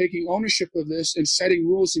are taking ownership of this and setting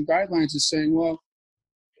rules and guidelines and saying, well,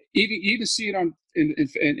 even see it on in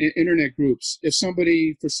internet groups. If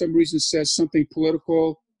somebody, for some reason, says something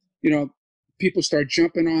political, you know, people start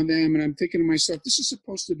jumping on them. And I'm thinking to myself, this is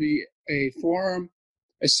supposed to be a forum,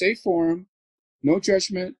 a safe forum, no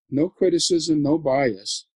judgment, no criticism, no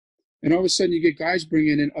bias. And all of a sudden you get guys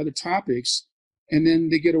bringing in other topics, and then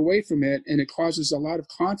they get away from it, and it causes a lot of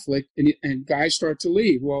conflict, and guys start to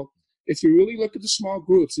leave. Well, if you really look at the small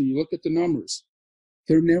groups and you look at the numbers,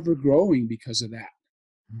 they're never growing because of that.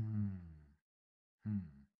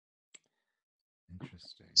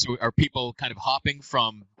 Interesting. So are people kind of hopping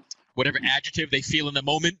from whatever adjective they feel in the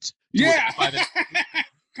moment? Yeah, kind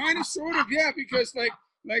of, sort of, yeah, because like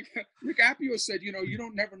Rick Appio said, you know, you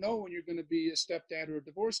don't never know when you're going to be a stepdad or a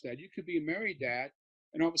divorced dad. You could be a married dad,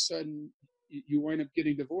 and all of a sudden you wind up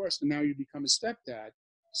getting divorced, and now you become a stepdad.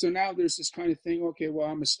 So now there's this kind of thing, okay, well,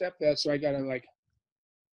 I'm a stepdad, so I got to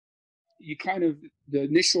the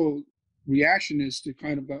initial reaction is to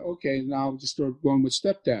kind of go, okay, now I'll just start going with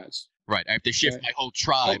stepdads. Right, I have to shift my whole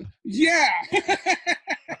tribe. Oh, yeah.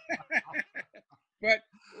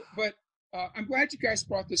 But I'm glad you guys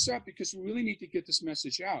brought this up, because we really need to get this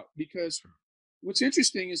message out. Because what's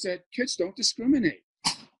interesting is that kids don't discriminate.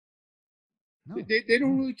 No. They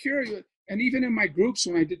don't really care. And even in my groups,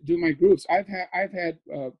 when I do my groups, I've had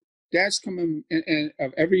dads come in and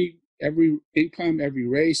of every income, every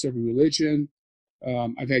race, every religion.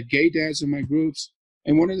 I've had gay dads in my groups,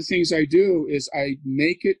 and one of the things I do is I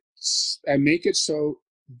make it so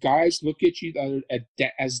guys look at each other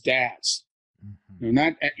as dads. You know,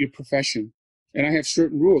 not at your profession. And I have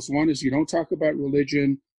certain rules. One is you don't talk about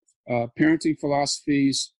religion, parenting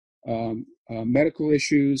philosophies, medical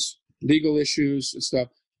issues, legal issues, and stuff.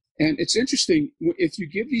 And it's interesting, if you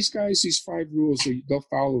give these guys these 5 rules, they'll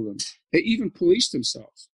follow them. They even police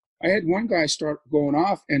themselves. I had one guy start going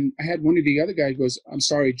off, and I had one of the other guys goes, "I'm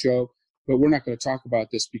sorry, Joe, but we're not going to talk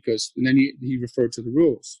about this because," and then he referred to the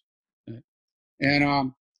rules.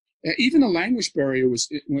 And even the language barrier was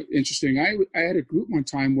interesting. I had a group one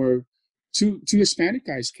time where two Hispanic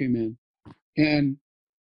guys came in, and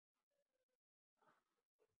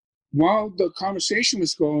while the conversation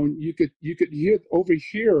was going, you could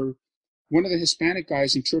overhear one of the Hispanic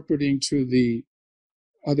guys interpreting to the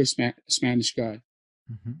other Spanish guy.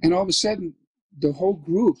 Mm-hmm. And all of a sudden, the whole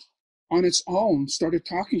group on its own started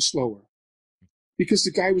talking slower because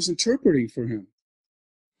the guy was interpreting for him.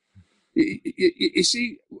 You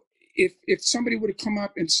see, if somebody would have come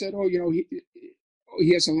up and said, "Oh,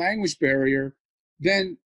 he has a language barrier,"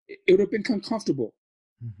 then it would have been uncomfortable.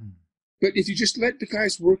 Mm-hmm. But if you just let the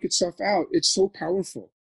guys work itself out, it's so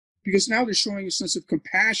powerful, because now they're showing a sense of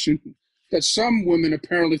compassion that some women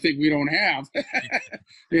apparently think we don't have.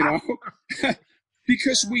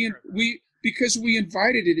 because we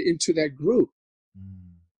invited it into that group.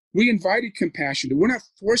 We invited compassion. We're not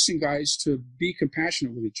forcing guys to be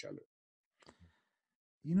compassionate with each other.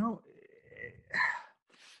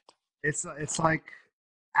 It's like,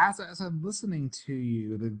 as I'm listening to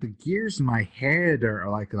you, the gears in my head are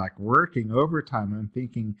like working overtime. I'm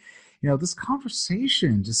thinking, this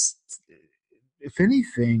conversation just, if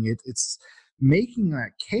anything, it's making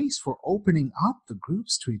that case for opening up the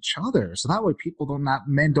groups to each other, so that way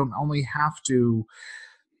men don't only have to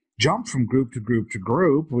jump from group to group to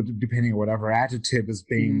group, depending on whatever adjective is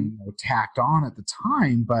being tacked on at the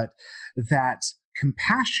time, but that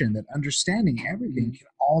compassion, that understanding everything can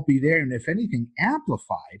all be there, and if anything,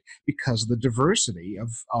 amplified because of the diversity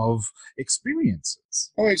of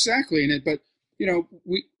experiences. Oh, exactly.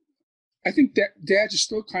 I think that dads are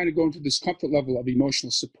still kind of going to this comfort level of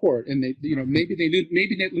emotional support, and maybe they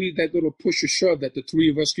need that little push or shove that the three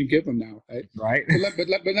of us can give them now, right? Right. But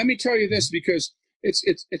let me tell you this, because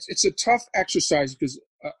it's a tough exercise, because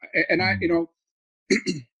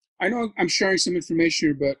I know I'm sharing some information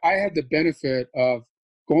here, but I had the benefit of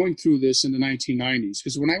going through this in the 1990s,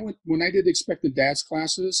 because when I did the Expectant Dads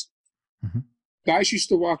classes, guys used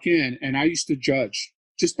to walk in and I used to judge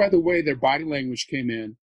just by the way their body language came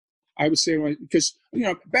in. I would say, because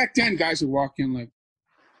back then guys would walk in like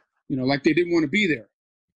they didn't want to be there,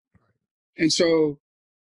 and so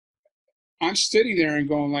I'm sitting there and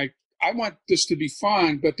going like, I want this to be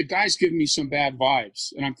fun, but the guy's giving me some bad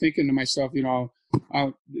vibes, and I'm thinking to myself,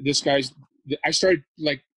 I started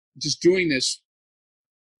like just doing this,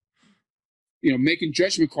 making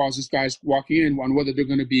judgment calls. This guy's walking in on whether they're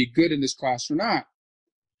going to be good in this class or not.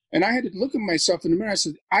 And I had to look at myself in the mirror. I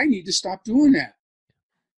said, I need to stop doing that.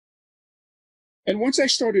 And once I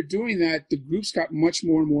started doing that, the groups got much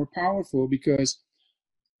more and more powerful, because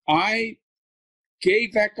I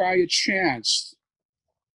gave that guy a chance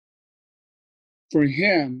for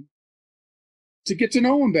him to get to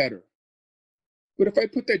know him better. But if I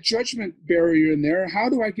put that judgment barrier in there, how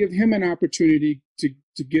do I give him an opportunity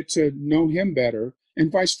to get to know him better,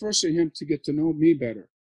 and vice versa, him to get to know me better?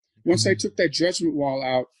 Once I took that judgment wall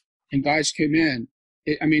out and guys came in,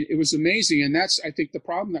 it was amazing. And that's, I think, the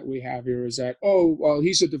problem that we have here is that, oh, well,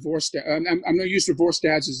 he's a divorced dad. I'm going to use divorced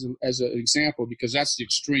dads as an example, because that's the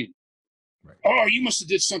extreme. Right. Oh, you must have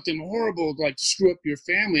did something horrible, like to screw up your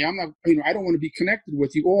family. I'm not, I don't want to be connected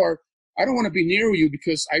with you, or I don't want to be near you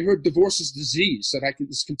because I heard divorce is disease,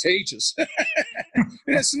 it's contagious. And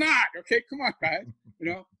it's not. Okay, come on, guys.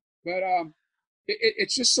 But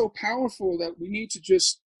it's just so powerful that we need to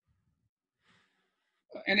just.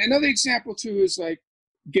 And another example too is like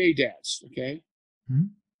gay dads. Okay,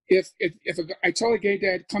 if I tell a gay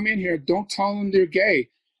dad, come in here, don't tell them they're gay.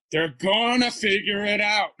 They're gonna figure it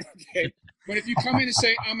out. Okay, but if you come in and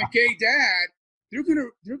say I'm a gay dad, they're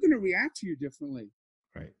gonna react to you differently.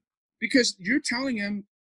 Right. Because you're telling him,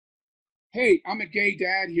 hey, I'm a gay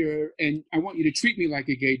dad here, and I want you to treat me like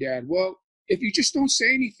a gay dad. Well, if you just don't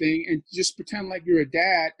say anything and just pretend like you're a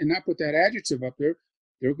dad and not put that adjective up there,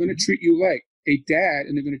 they're going to treat you like a dad,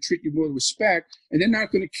 and they're going to treat you with respect, and they're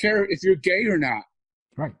not going to care if you're gay or not.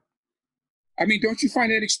 Right. I mean, don't you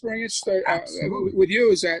find that experience with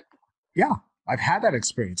you? Is that? Yeah. I've had that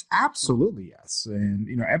experience. Absolutely, yes. And,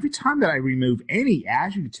 every time that I remove any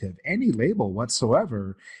adjective, any label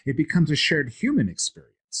whatsoever, it becomes a shared human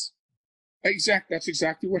experience. Exactly. That's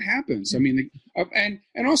exactly what happens. I mean,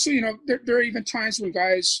 and also, there are even times when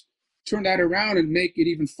guys turn that around and make it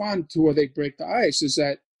even fun to where they break the ice. Is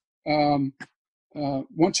that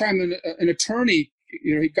one time an attorney,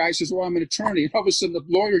 guy says, well, I'm an attorney. And all of a sudden the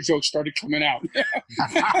lawyer joke started coming out.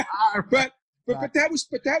 But that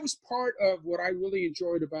was part of what I really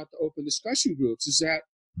enjoyed about the open discussion groups, is that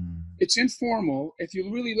it's informal. If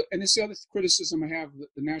you really look, and this is the other criticism I have of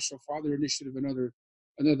the National Father Initiative and other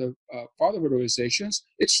fatherhood organizations,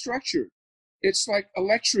 it's structured. It's like a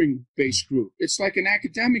lecturing based group. It's like an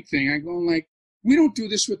academic thing. I'm going like, we don't do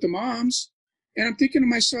this with the moms. And I'm thinking to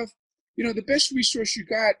myself, the best resource you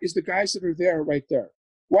got is the guys that are there right there.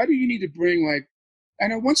 Why do you need to bring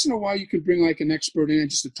and once in a while you can bring like an expert in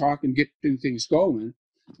just to talk and get things going.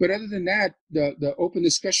 But other than that, the open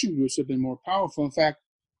discussion groups have been more powerful. In fact,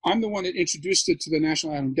 I'm the one that introduced it to the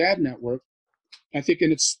National Adam Dad Network, I think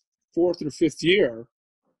in its 4th or 5th year.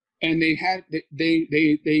 and they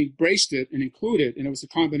embraced it and included it, and it was a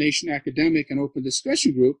combination academic and open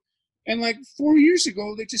discussion group. And like 4 years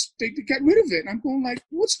ago, they got rid of it. And I'm going like,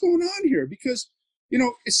 what's going on here? Because,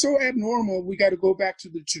 it's so abnormal. We got to go back to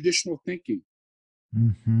the traditional thinking.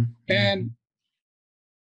 Mm-hmm. And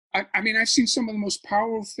I mean, I've seen some of the most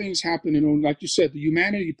powerful things happen. Like you said, the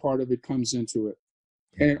humanity part of it comes into it.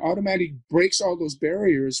 And it automatically breaks all those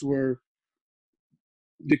barriers where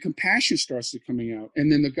the compassion starts to coming out.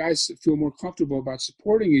 And then the guys feel more comfortable about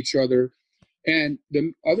supporting each other. And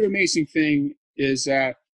the other amazing thing is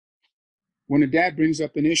that when a dad brings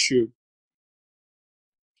up an issue,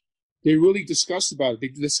 they really discuss about it. They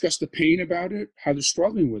discuss the pain about it, how they're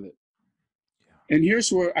struggling with it. Yeah. And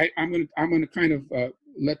here's where I'm gonna kind of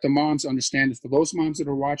let the moms understand this. For those moms that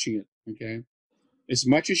are watching it, okay, as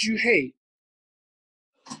much as you hate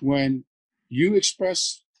when you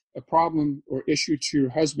express a problem or issue to your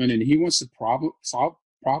husband and he wants to problem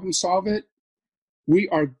solve it, we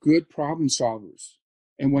are good problem solvers.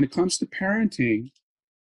 And when it comes to parenting,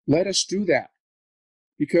 let us do that,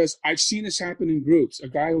 because I've seen this happen in groups. A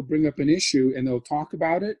guy will bring up an issue and they'll talk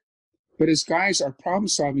about it, but as guys, our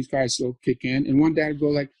problem-solving guys will kick in, and one dad will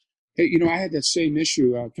go like, hey, I had that same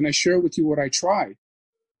issue. Can I share with you what I tried?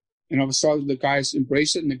 And all of a sudden, the guys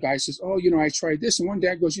embrace it, and the guy says, oh, I tried this. And one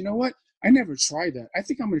dad goes, you know what? I never tried that. I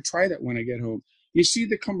think I'm going to try that when I get home. You see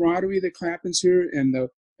the camaraderie that happens here, and the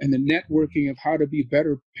networking of how to be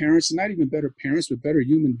better parents, and not even better parents, but better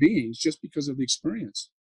human beings, just because of the experience.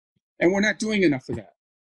 And we're not doing enough of that.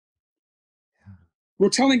 We're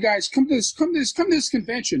telling guys, come to this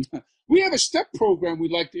convention. We have a STEP program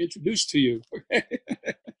we'd like to introduce to you.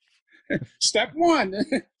 Step 1,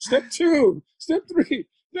 step 2, step 3,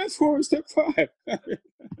 step 4, step 5.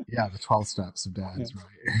 Yeah, the 12 steps of dads, right?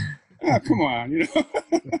 Oh, come on,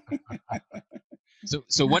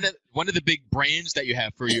 So one of the big brands that you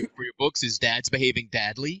have for your books is Dads Behaving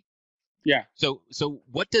Dadly. Yeah. So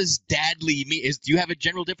what does dadly mean? Do you have a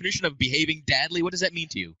general definition of behaving dadly? What does that mean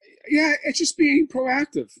to you? Yeah, it's just being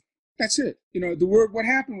proactive. That's it. The word, what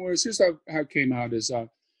happened was, here's how it came out is,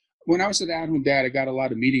 when I was an at-home dad, I got a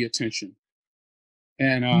lot of media attention.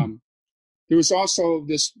 And there was also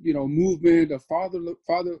this, movement of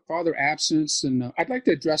father absence. And I'd like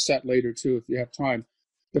to address that later too, if you have time.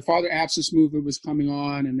 The father absence movement was coming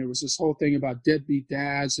on, and there was this whole thing about deadbeat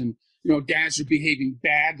dads, and dads are behaving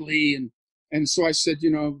badly, and so I said,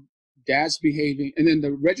 dads behaving, and then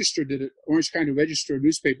the Register did it. Orange County Register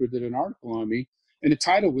newspaper did an article on me, and the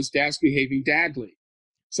title was "Dads Behaving Dadly."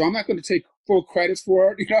 So I'm not going to take full credit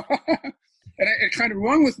for it, and it kind of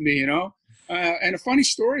rung with me, and a funny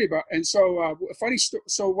story about, and so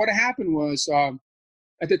so what happened was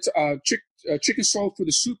at the Chicken Soul for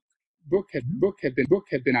the Soup book had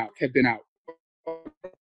been out,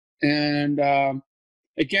 and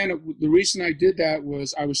again, the reason I did that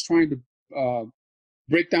was I was trying to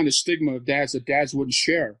break down the stigma of dads that dads wouldn't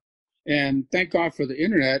share. And thank God for the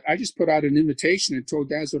internet. I just put out an invitation and told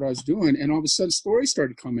dads what I was doing, and all of a sudden stories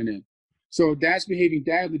started coming in. So Dads Behaving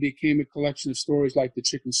Dadly became a collection of stories like the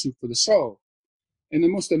Chicken Soup for the Soul. And the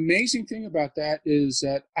most amazing thing about that is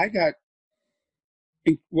that I got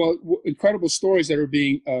incredible stories that are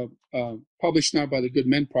being published now by the Good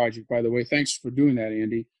Men Project, by the way. Thanks for doing that,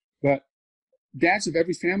 Andy. But dads of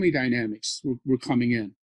every family dynamics were coming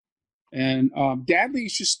in. And dadly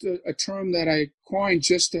is just a term that I coined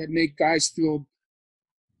just to make guys feel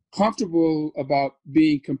comfortable about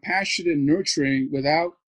being compassionate and nurturing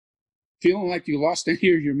without feeling like you lost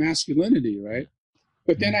any of your masculinity, right?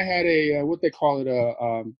 But then I had a what they call it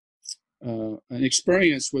an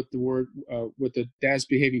experience with the word with the Dads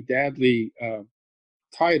Behaving Dadly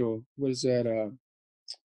title. What is that?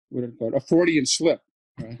 What is it called? A Freudian slip,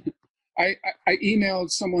 right? I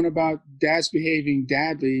emailed someone about Dads Behaving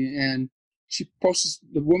Dadly, and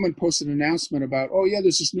the woman posted an announcement about, oh yeah,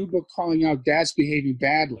 there's this new book calling out Dads Behaving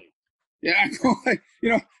Badly. Yeah, I go like,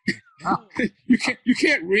 you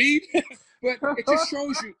can't read, but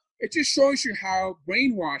it just shows you how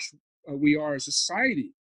brainwashed we are as a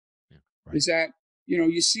society. Yeah, right. Is that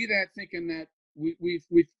you see that thinking that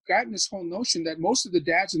we've gotten this whole notion that most of the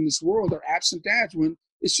dads in this world are absent dads, when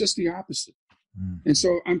it's just the opposite. Mm-hmm. And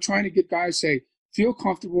so I'm trying to get guys to say, feel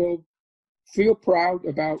comfortable, feel proud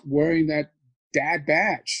about wearing that dad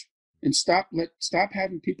badge, and stop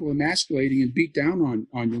having people emasculating and beat down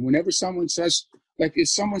on you. Whenever someone says, like if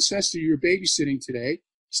someone says to you, you're babysitting today,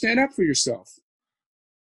 stand up for yourself.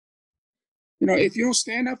 If you don't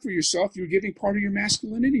stand up for yourself, you're giving part of your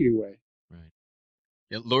masculinity away. Right.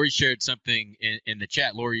 Yeah, Lori shared something in the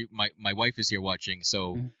chat. Lori, my wife is here watching.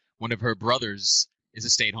 So one of her brothers is a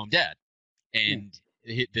stay-at-home dad. And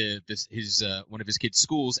one of his kids'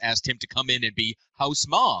 schools asked him to come in and be house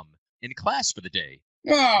mom in class for the day.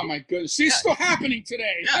 Oh my goodness! See, it's still happening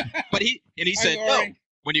today. Yeah, but he said, no,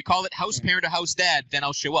 when you call it house parent or house dad, then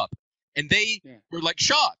I'll show up. And they were like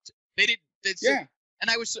shocked. They did. And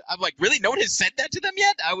I'm like, really? No one has said that to them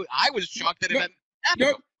yet? I was shocked that it happened.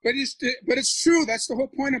 No, but it's true. That's the whole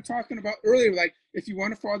point I'm talking about earlier. Like, if you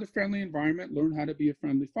want a father-friendly environment, learn how to be a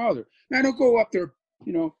friendly father. Now, don't go up there,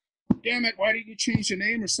 damn it, why didn't you change the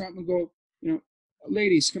name or something? Go,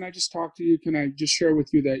 ladies, can I just talk to you? Can I just share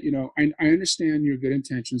with you that, I understand your good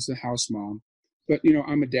intentions, the house mom, but,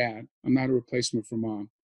 I'm a dad. I'm not a replacement for mom.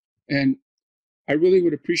 And I really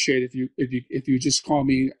would appreciate if you just call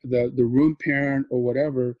me the room parent or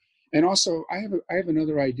whatever. And also, I have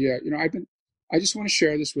another idea. I just want to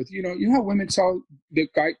share this with you. You know how women tell the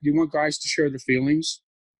guy, you want guys to share their feelings?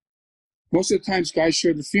 Most of the times guys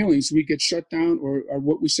share the feelings, we get shut down or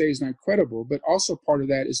what we say is not credible. But also part of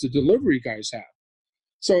that is the delivery guys have.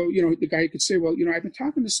 So, the guy could say, well, I've been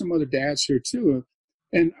talking to some other dads here too.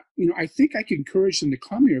 And, I think I could encourage them to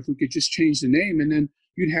come here if we could just change the name. And then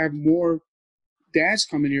you'd have more dads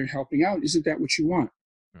coming here helping out. Isn't that what you want?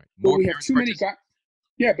 Right. But we have too many guys.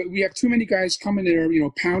 Yeah, but we have too many guys coming there,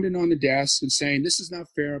 pounding on the desk and saying, this is not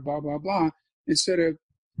fair, blah, blah, blah, instead of,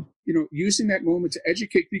 using that moment to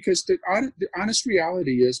educate, because the honest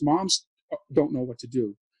reality is moms don't know what to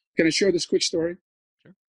do. Can I share this quick story?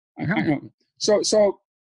 Sure. I know. So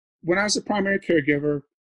when I was a primary caregiver,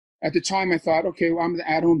 at the time I thought, okay, well, I'm the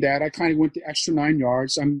at-home dad. I kind of went the extra 9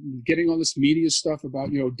 yards. I'm getting all this media stuff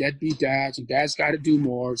about, deadbeat dads and dads got to do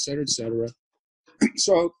more, et cetera, et cetera.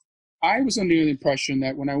 So I was under the impression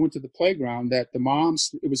that when I went to the playground that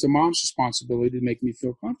it was the mom's responsibility to make me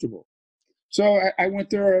feel comfortable. So I went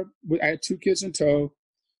there. I had 2 kids in tow,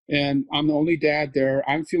 and I'm the only dad there.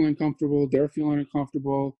 I'm feeling comfortable. They're feeling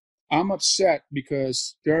uncomfortable. I'm upset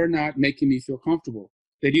because they're not making me feel comfortable.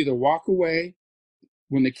 They'd either walk away.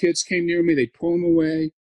 When the kids came near me, they'd pull them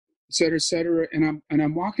away, et cetera, et cetera. And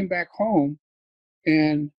I'm walking back home,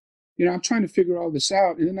 and I'm trying to figure all this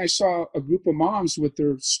out. And then I saw a group of moms with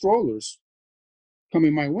their strollers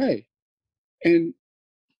coming my way. And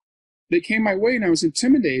they came my way, and I was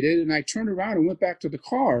intimidated. And I turned around and went back to the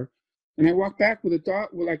car. And I walked back with a dog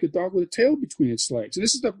with a tail between its legs. And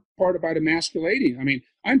this is the part about emasculating. I mean,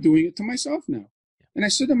 I'm doing it to myself now. And I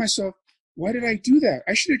said to myself, why did I do that?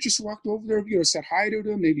 I should have just walked over there, said hi to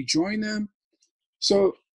them, maybe joined them.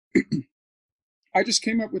 So I just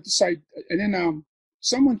came up with this idea. And then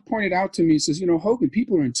someone pointed out to me, says, Hogan,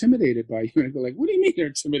 people are intimidated by you. And I go like, what do you mean they're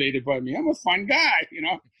intimidated by me? I'm a fun guy,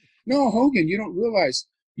 No, Hogan, you don't realize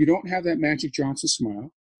you don't have that Magic Johnson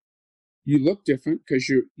smile. You look different because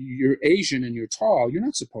you're Asian and you're tall. You're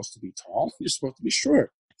not supposed to be tall. You're supposed to be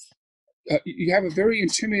short. You have a very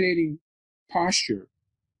intimidating posture.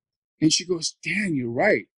 And she goes, Dan, you're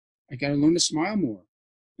right. I got to learn to smile more.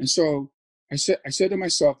 And so I said to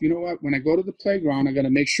myself, you know what? When I go to the playground, I got to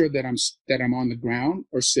make sure that I'm on the ground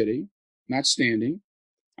or sitting, not standing.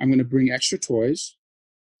 I'm going to bring extra toys.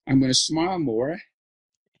 I'm going to smile more.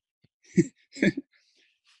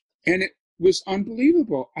 And it was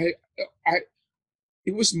unbelievable.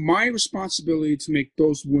 It was my responsibility to make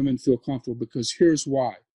those women feel comfortable, because here's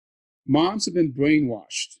why. Moms have been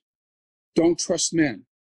brainwashed. Don't trust men.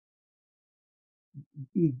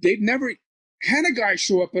 They've never had a guy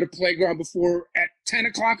show up at a playground before at 10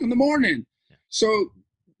 o'clock in the morning. So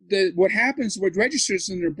what registers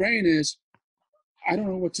in their brain is, I don't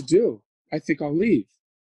know what to do. I think I'll leave.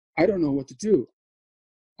 I don't know what to do.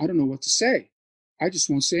 I don't know what to say. I just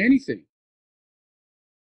won't say anything.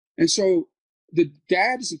 And so the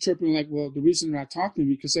dad is interpreting like, well, the reason they're not talking to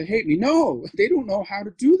me because they hate me. No, they don't know how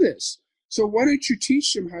to do this. So why don't you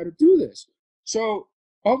teach them how to do this? So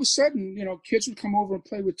all of a sudden, kids would come over and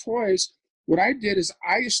play with toys. What I did is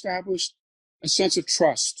I established a sense of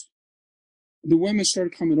trust. The women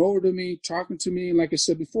started coming over to me, talking to me. And like I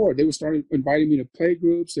said before, they would start inviting me to play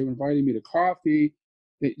groups. They were inviting me to coffee.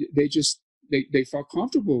 They felt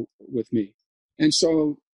comfortable with me. And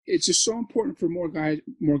so it's just so important for more guys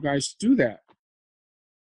to do that.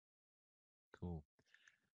 Cool.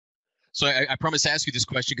 So I promised to ask you this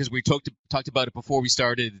question because we talked about it before we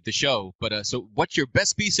started the show. But so what's your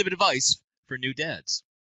best piece of advice for new dads?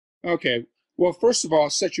 Okay. Well, first of all,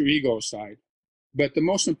 set your ego aside. But the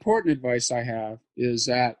most important advice I have is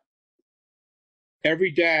that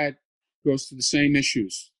every dad goes through the same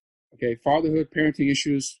issues. Okay. Fatherhood, parenting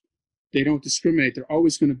issues, they don't discriminate. They're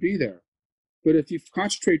always going to be there. But if you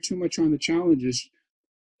concentrate too much on the challenges,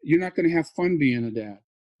 you're not going to have fun being a dad.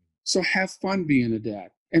 So have fun being a dad.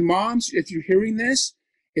 And moms, if you're hearing this,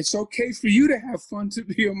 it's okay for you to have fun to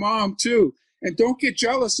be a mom too. And don't get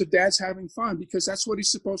jealous if dad's having fun, because that's what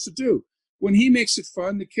he's supposed to do. When he makes it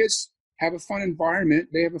fun, the kids have a fun environment.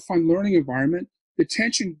 They have a fun learning environment. The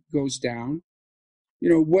tension goes down.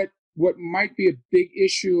 What might be a big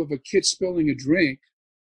issue of a kid spilling a drink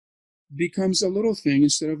becomes a little thing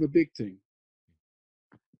instead of a big thing.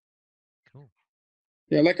 Cool.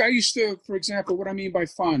 Yeah, like I used to, for example, what I mean by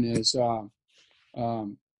fun is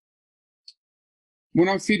when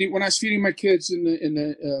I was feeding my kids in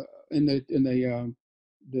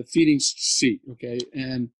the feeding seat, okay,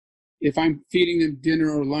 and if I'm feeding them dinner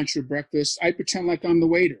or lunch or breakfast, I pretend like I'm the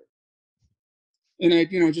waiter. And I,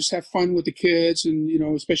 just have fun with the kids, and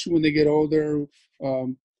especially when they get older,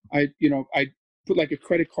 I put like a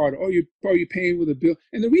credit card. Oh, you're paying with a bill.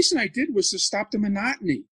 And the reason I did was to stop the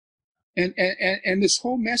monotony, and this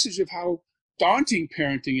whole message of how daunting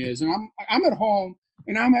parenting is. And I'm at home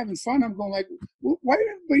and I'm having fun. I'm going like, why are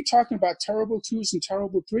everybody talking about terrible 2s and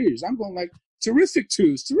terrible 3s? I'm going like terrific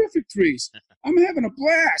 2s, terrific 3s. I'm having a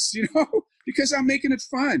blast, because I'm making it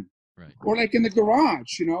fun. Right. Or like in the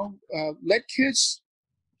garage, let kids,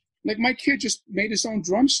 like my kid just made his own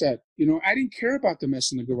drum set. I didn't care about the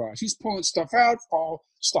mess in the garage. He's pulling stuff out,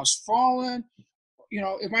 stuff's falling.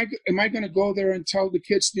 Am I going to go there and tell the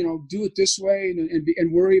kids, do it this way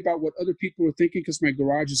and worry about what other people are thinking because my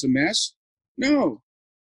garage is a mess? No.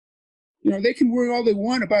 They can worry all they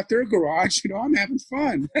want about their garage. I'm having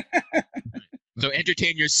fun. So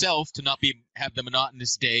entertain yourself to not have the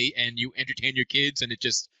monotonous day, and you entertain your kids, and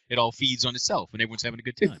it all feeds on itself, and everyone's having a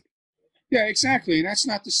good time. Yeah, exactly. And that's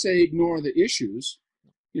not to say ignore the issues.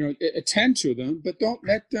 Attend to them, but don't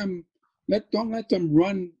let them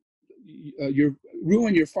ruin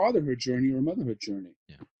your fatherhood journey or motherhood journey.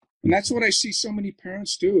 Yeah. And that's what I see so many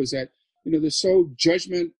parents do, is that they're so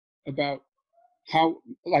judgment about how,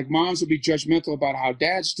 like, moms will be judgmental about how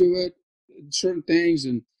dads do it, certain things,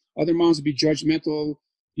 and other moms will be judgmental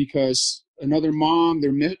because another mom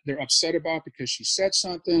they're upset about because she said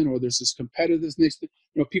something, or there's this competitiveness.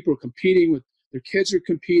 People are competing with their kids are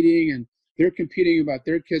competing, and they're competing about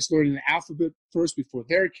their kids learning the alphabet first before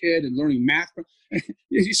their kid and learning math.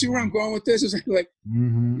 You see where I'm going with this? Is like,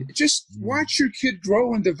 just watch your kid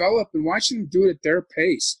grow and develop, and watch them do it at their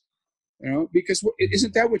pace. Because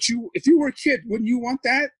isn't that what if you were a kid, wouldn't you want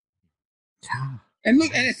that? Yeah. And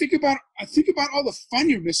look, and I think about all the fun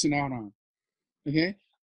you're missing out on. Okay,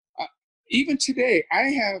 even today,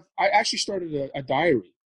 I actually started a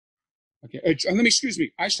diary. Okay,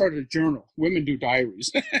 I started a journal. Women do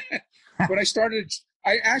diaries, but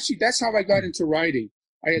that's how I got into writing.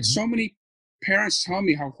 I had so many parents tell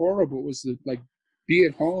me how horrible it was to be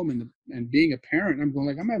at home and being a parent. I'm going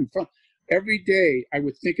like, I'm having fun. Every day I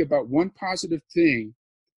would think about one positive thing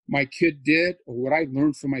my kid did or what I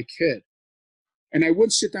learned from my kid. And I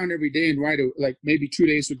would sit down every day and write maybe 2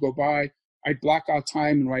 days would go by. I'd block out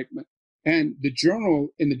time and write. And the journal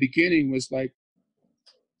in the beginning was like,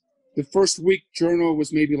 the first week journal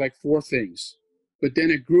was maybe like 4 things, but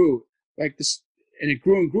then it grew like this, and it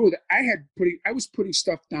grew and grew. I was putting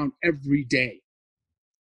stuff down every day.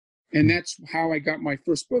 And that's how I got my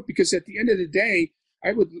first book, because at the end of the day,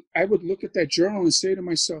 I would look at that journal and say to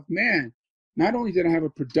myself, man, not only did I have a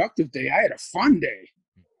productive day, I had a fun day.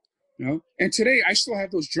 And today I still have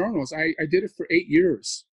those journals. I did it for 8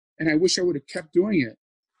 years, and I wish I would have kept doing it,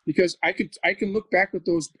 because I can look back at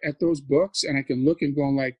those books, and I can look and go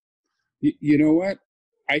like, you know what?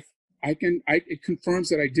 It confirms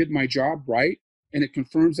that I did my job right, and it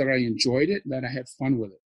confirms that I enjoyed it and that I had fun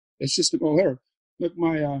with it. It's just here, look,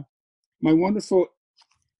 my wonderful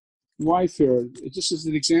wife here, just as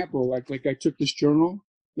an example, like I took this journal,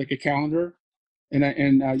 like a calendar,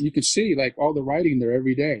 and you can see like all the writing there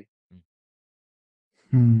every day.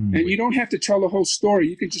 And you don't have to tell the whole story.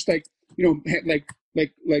 You can just like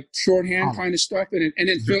shorthand kind of stuff, and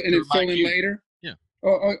then fill in later. Yeah.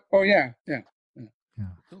 Oh yeah.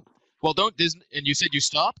 Cool. Well, and you said you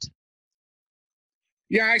stopped?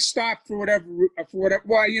 Yeah, I stopped for whatever.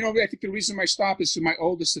 Well, I think the reason I stopped is my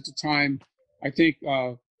oldest at the time, I think,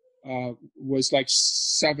 was like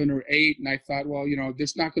 7 or 8, and I thought, well,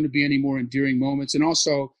 there's not going to be any more endearing moments, and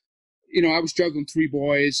also, I was juggling 3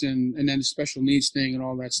 boys and then the special needs thing and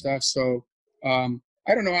all that stuff. So I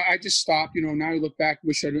don't know. I just stopped. Now I look back,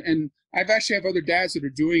 wish I. And I've actually have other dads that are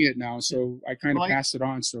doing it now, so I kind of passed it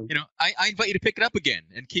on. So I invite you to pick it up again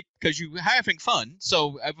and keep, because you're having fun.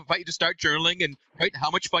 So I invite you to start journaling and write how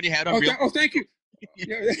much fun you had on. Thank you.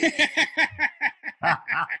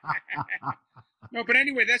 No, but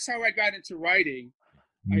anyway, that's how I got into writing.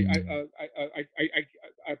 I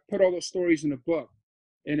put all those stories in a book,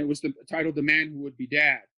 and it was titled "The Man Who Would Be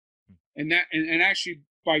Dad," and actually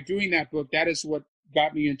by doing that book, that is what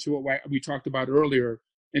got me into what we talked about earlier,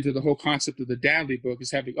 into the whole concept of the Dadly book,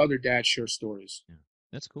 is having other dads share stories. Yeah,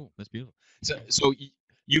 that's cool. That's beautiful. So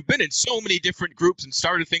you've been in so many different groups and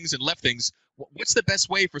started things and left things. What's the best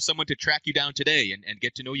way for someone to track you down today and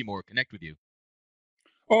get to know you more, connect with you?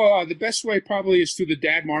 Oh, the best way probably is through the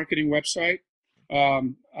Dad Marketing website.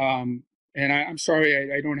 And I'm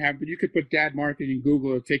sorry, I don't have, but you could put Dad Marketing in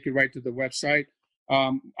Google, it'll take you right to the website.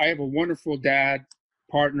 I have a wonderful dad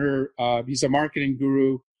partner. He's a marketing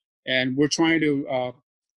guru, and we're trying to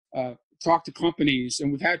talk to companies,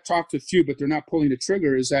 and we've had talked to a few, but they're not pulling the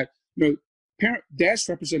trigger, is that, dads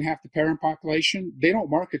represent half the parent population. They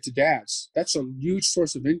don't market to dads. That's a huge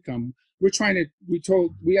source of income. We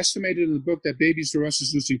estimated in the book that Babies R Us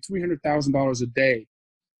is losing $300,000 a day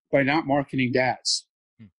by not marketing dads.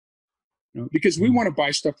 Because we want to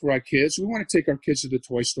buy stuff for our kids. We want to take our kids to the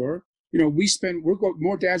toy store.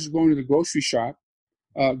 More dads are going to the grocery shop.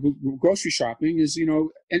 Grocery shopping is,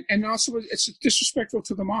 and also it's disrespectful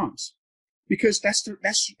to the moms, because that's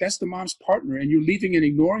the mom's partner, and you're leaving and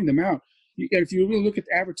ignoring them out. And if you really look at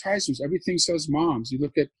the advertisements, everything says moms. You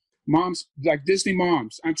look at moms like Disney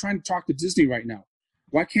moms. I'm trying to talk to Disney right now.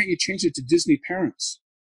 Why can't you change it to Disney parents?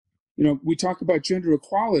 We talk about gender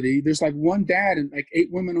equality. There's like one dad and like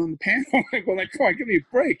 8 women on the panel. I go like, come on, give me a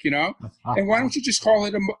break, And why don't you just call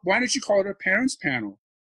it a parents panel?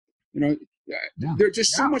 There's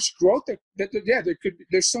just so much growth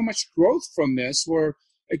there's so much growth from this, where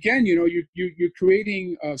again, you're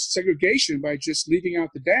creating segregation by just leaving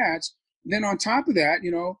out the dads. And then on top of that,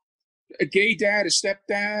 a gay dad, a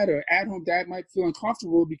stepdad, or at-home dad might feel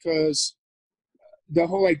uncomfortable because the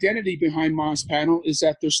whole identity behind Mom's Panel is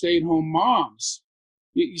that they're stay-at-home moms.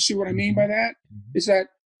 You see what I mean by that? Is that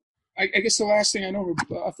I guess the last thing I know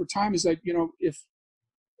for time is that, if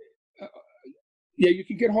you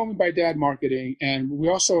can get home by Dad Marketing, and we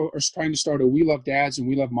also are trying to start a We Love Dads and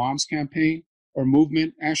We Love Moms campaign or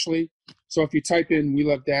movement, actually. So if you type in We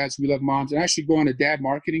Love Dads, We Love Moms, and actually go on a Dad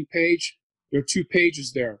Marketing page, there are 2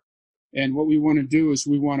 pages there. And what we want to do is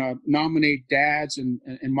we want to nominate dads and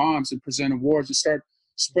moms and present awards and start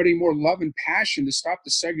spreading more love and passion to stop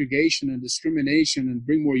the segregation and discrimination and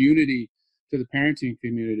bring more unity to the parenting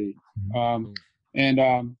community.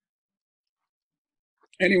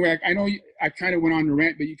 Anyway, I know I kind of went on the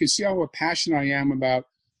rant, but you can see how passionate I am about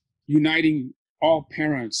uniting all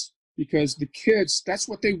parents, because the kids, that's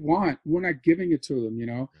what they want. We're not giving it to them,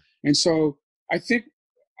 And so I think,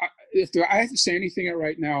 if I have to say anything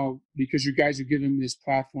right now, because you guys are giving me this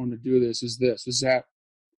platform to do this, is that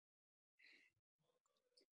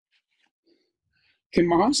can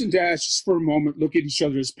moms and dads just for a moment look at each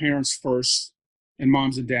other as parents first and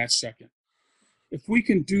moms and dads second? If we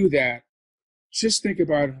can do that, just think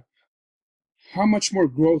about how much more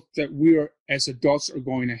growth that we are as adults are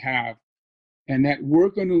going to have, and that we're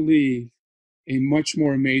going to leave a much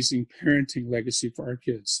more amazing parenting legacy for our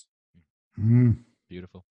kids.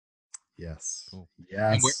 Beautiful. Yes. Cool.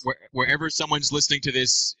 Yes. And wherever someone's listening to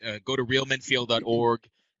this, go to realmenfeel.org,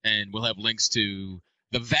 and we'll have links to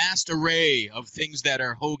the vast array of things that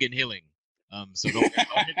are Hogan Hilling. So don't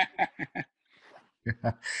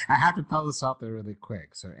I have to throw this out there really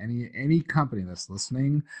quick. So any company that's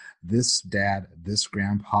listening, this dad, this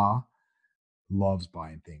grandpa loves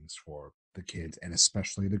buying things for the kids and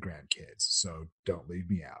especially the grandkids. So don't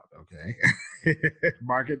leave me out, okay?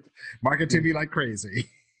 Market to me like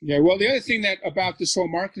crazy. Yeah, well, the other thing that about this whole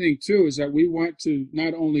marketing too is that we want to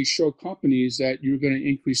not only show companies that you're going to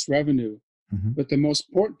increase revenue, but the most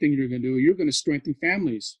important thing you're going to do, you're going to strengthen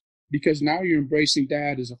families, because now you're embracing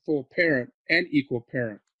dad as a full parent and equal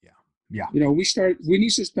parent. Yeah.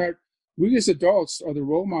 We as adults are the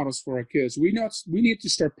role models for our kids. We need to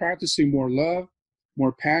start practicing more love,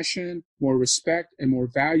 more passion, more respect, and more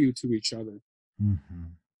value to each other.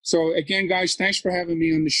 So again, guys, thanks for having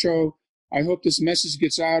me on the show. I hope this message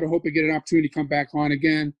gets out. I hope I get an opportunity to come back on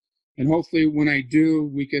again. And hopefully when I do,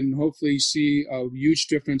 we can hopefully see a huge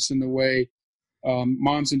difference in the way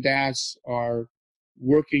moms and dads are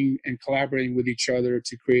working and collaborating with each other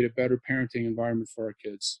to create a better parenting environment for our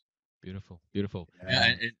kids. Beautiful.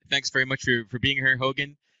 And thanks very much for being here,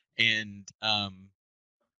 Hogan. And, not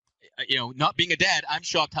being a dad, I'm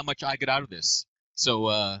shocked how much I get out of this.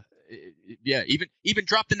 So, even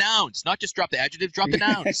drop the nouns, not just drop the adjectives, drop the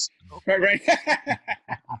nouns. Right.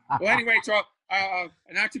 Well, anyway, so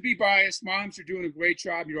not to be biased, moms are doing a great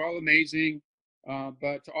job. You're all amazing.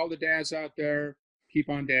 But to all the dads out there, keep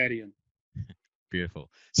on daddying. Beautiful.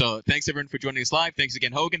 So thanks everyone for joining us live. Thanks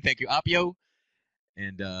again, Hogan. Thank you, Appio.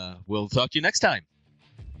 And we'll talk to you next time.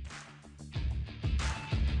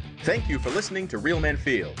 Thank you for listening to Real Men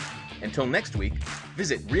Feel. Until next week,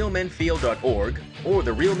 visit realmenfeel.org or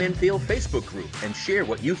the Real Men Feel Facebook group and share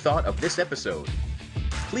what you thought of this episode.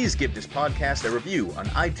 Please give this podcast a review on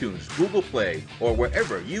iTunes, Google Play, or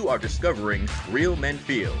wherever you are discovering Real Men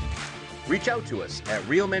Feel. Reach out to us at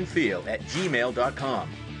realmenfeel@gmail.com.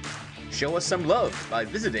 Show us some love by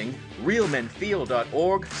visiting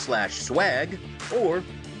realmenfeel.org/swag or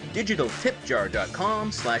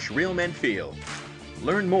digitaltipjar.com/realmenfeel.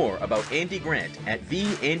 Learn more about Andy Grant at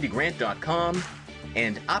theandygrant.com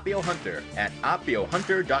and Appio Hunter at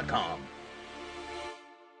appiohunter.com.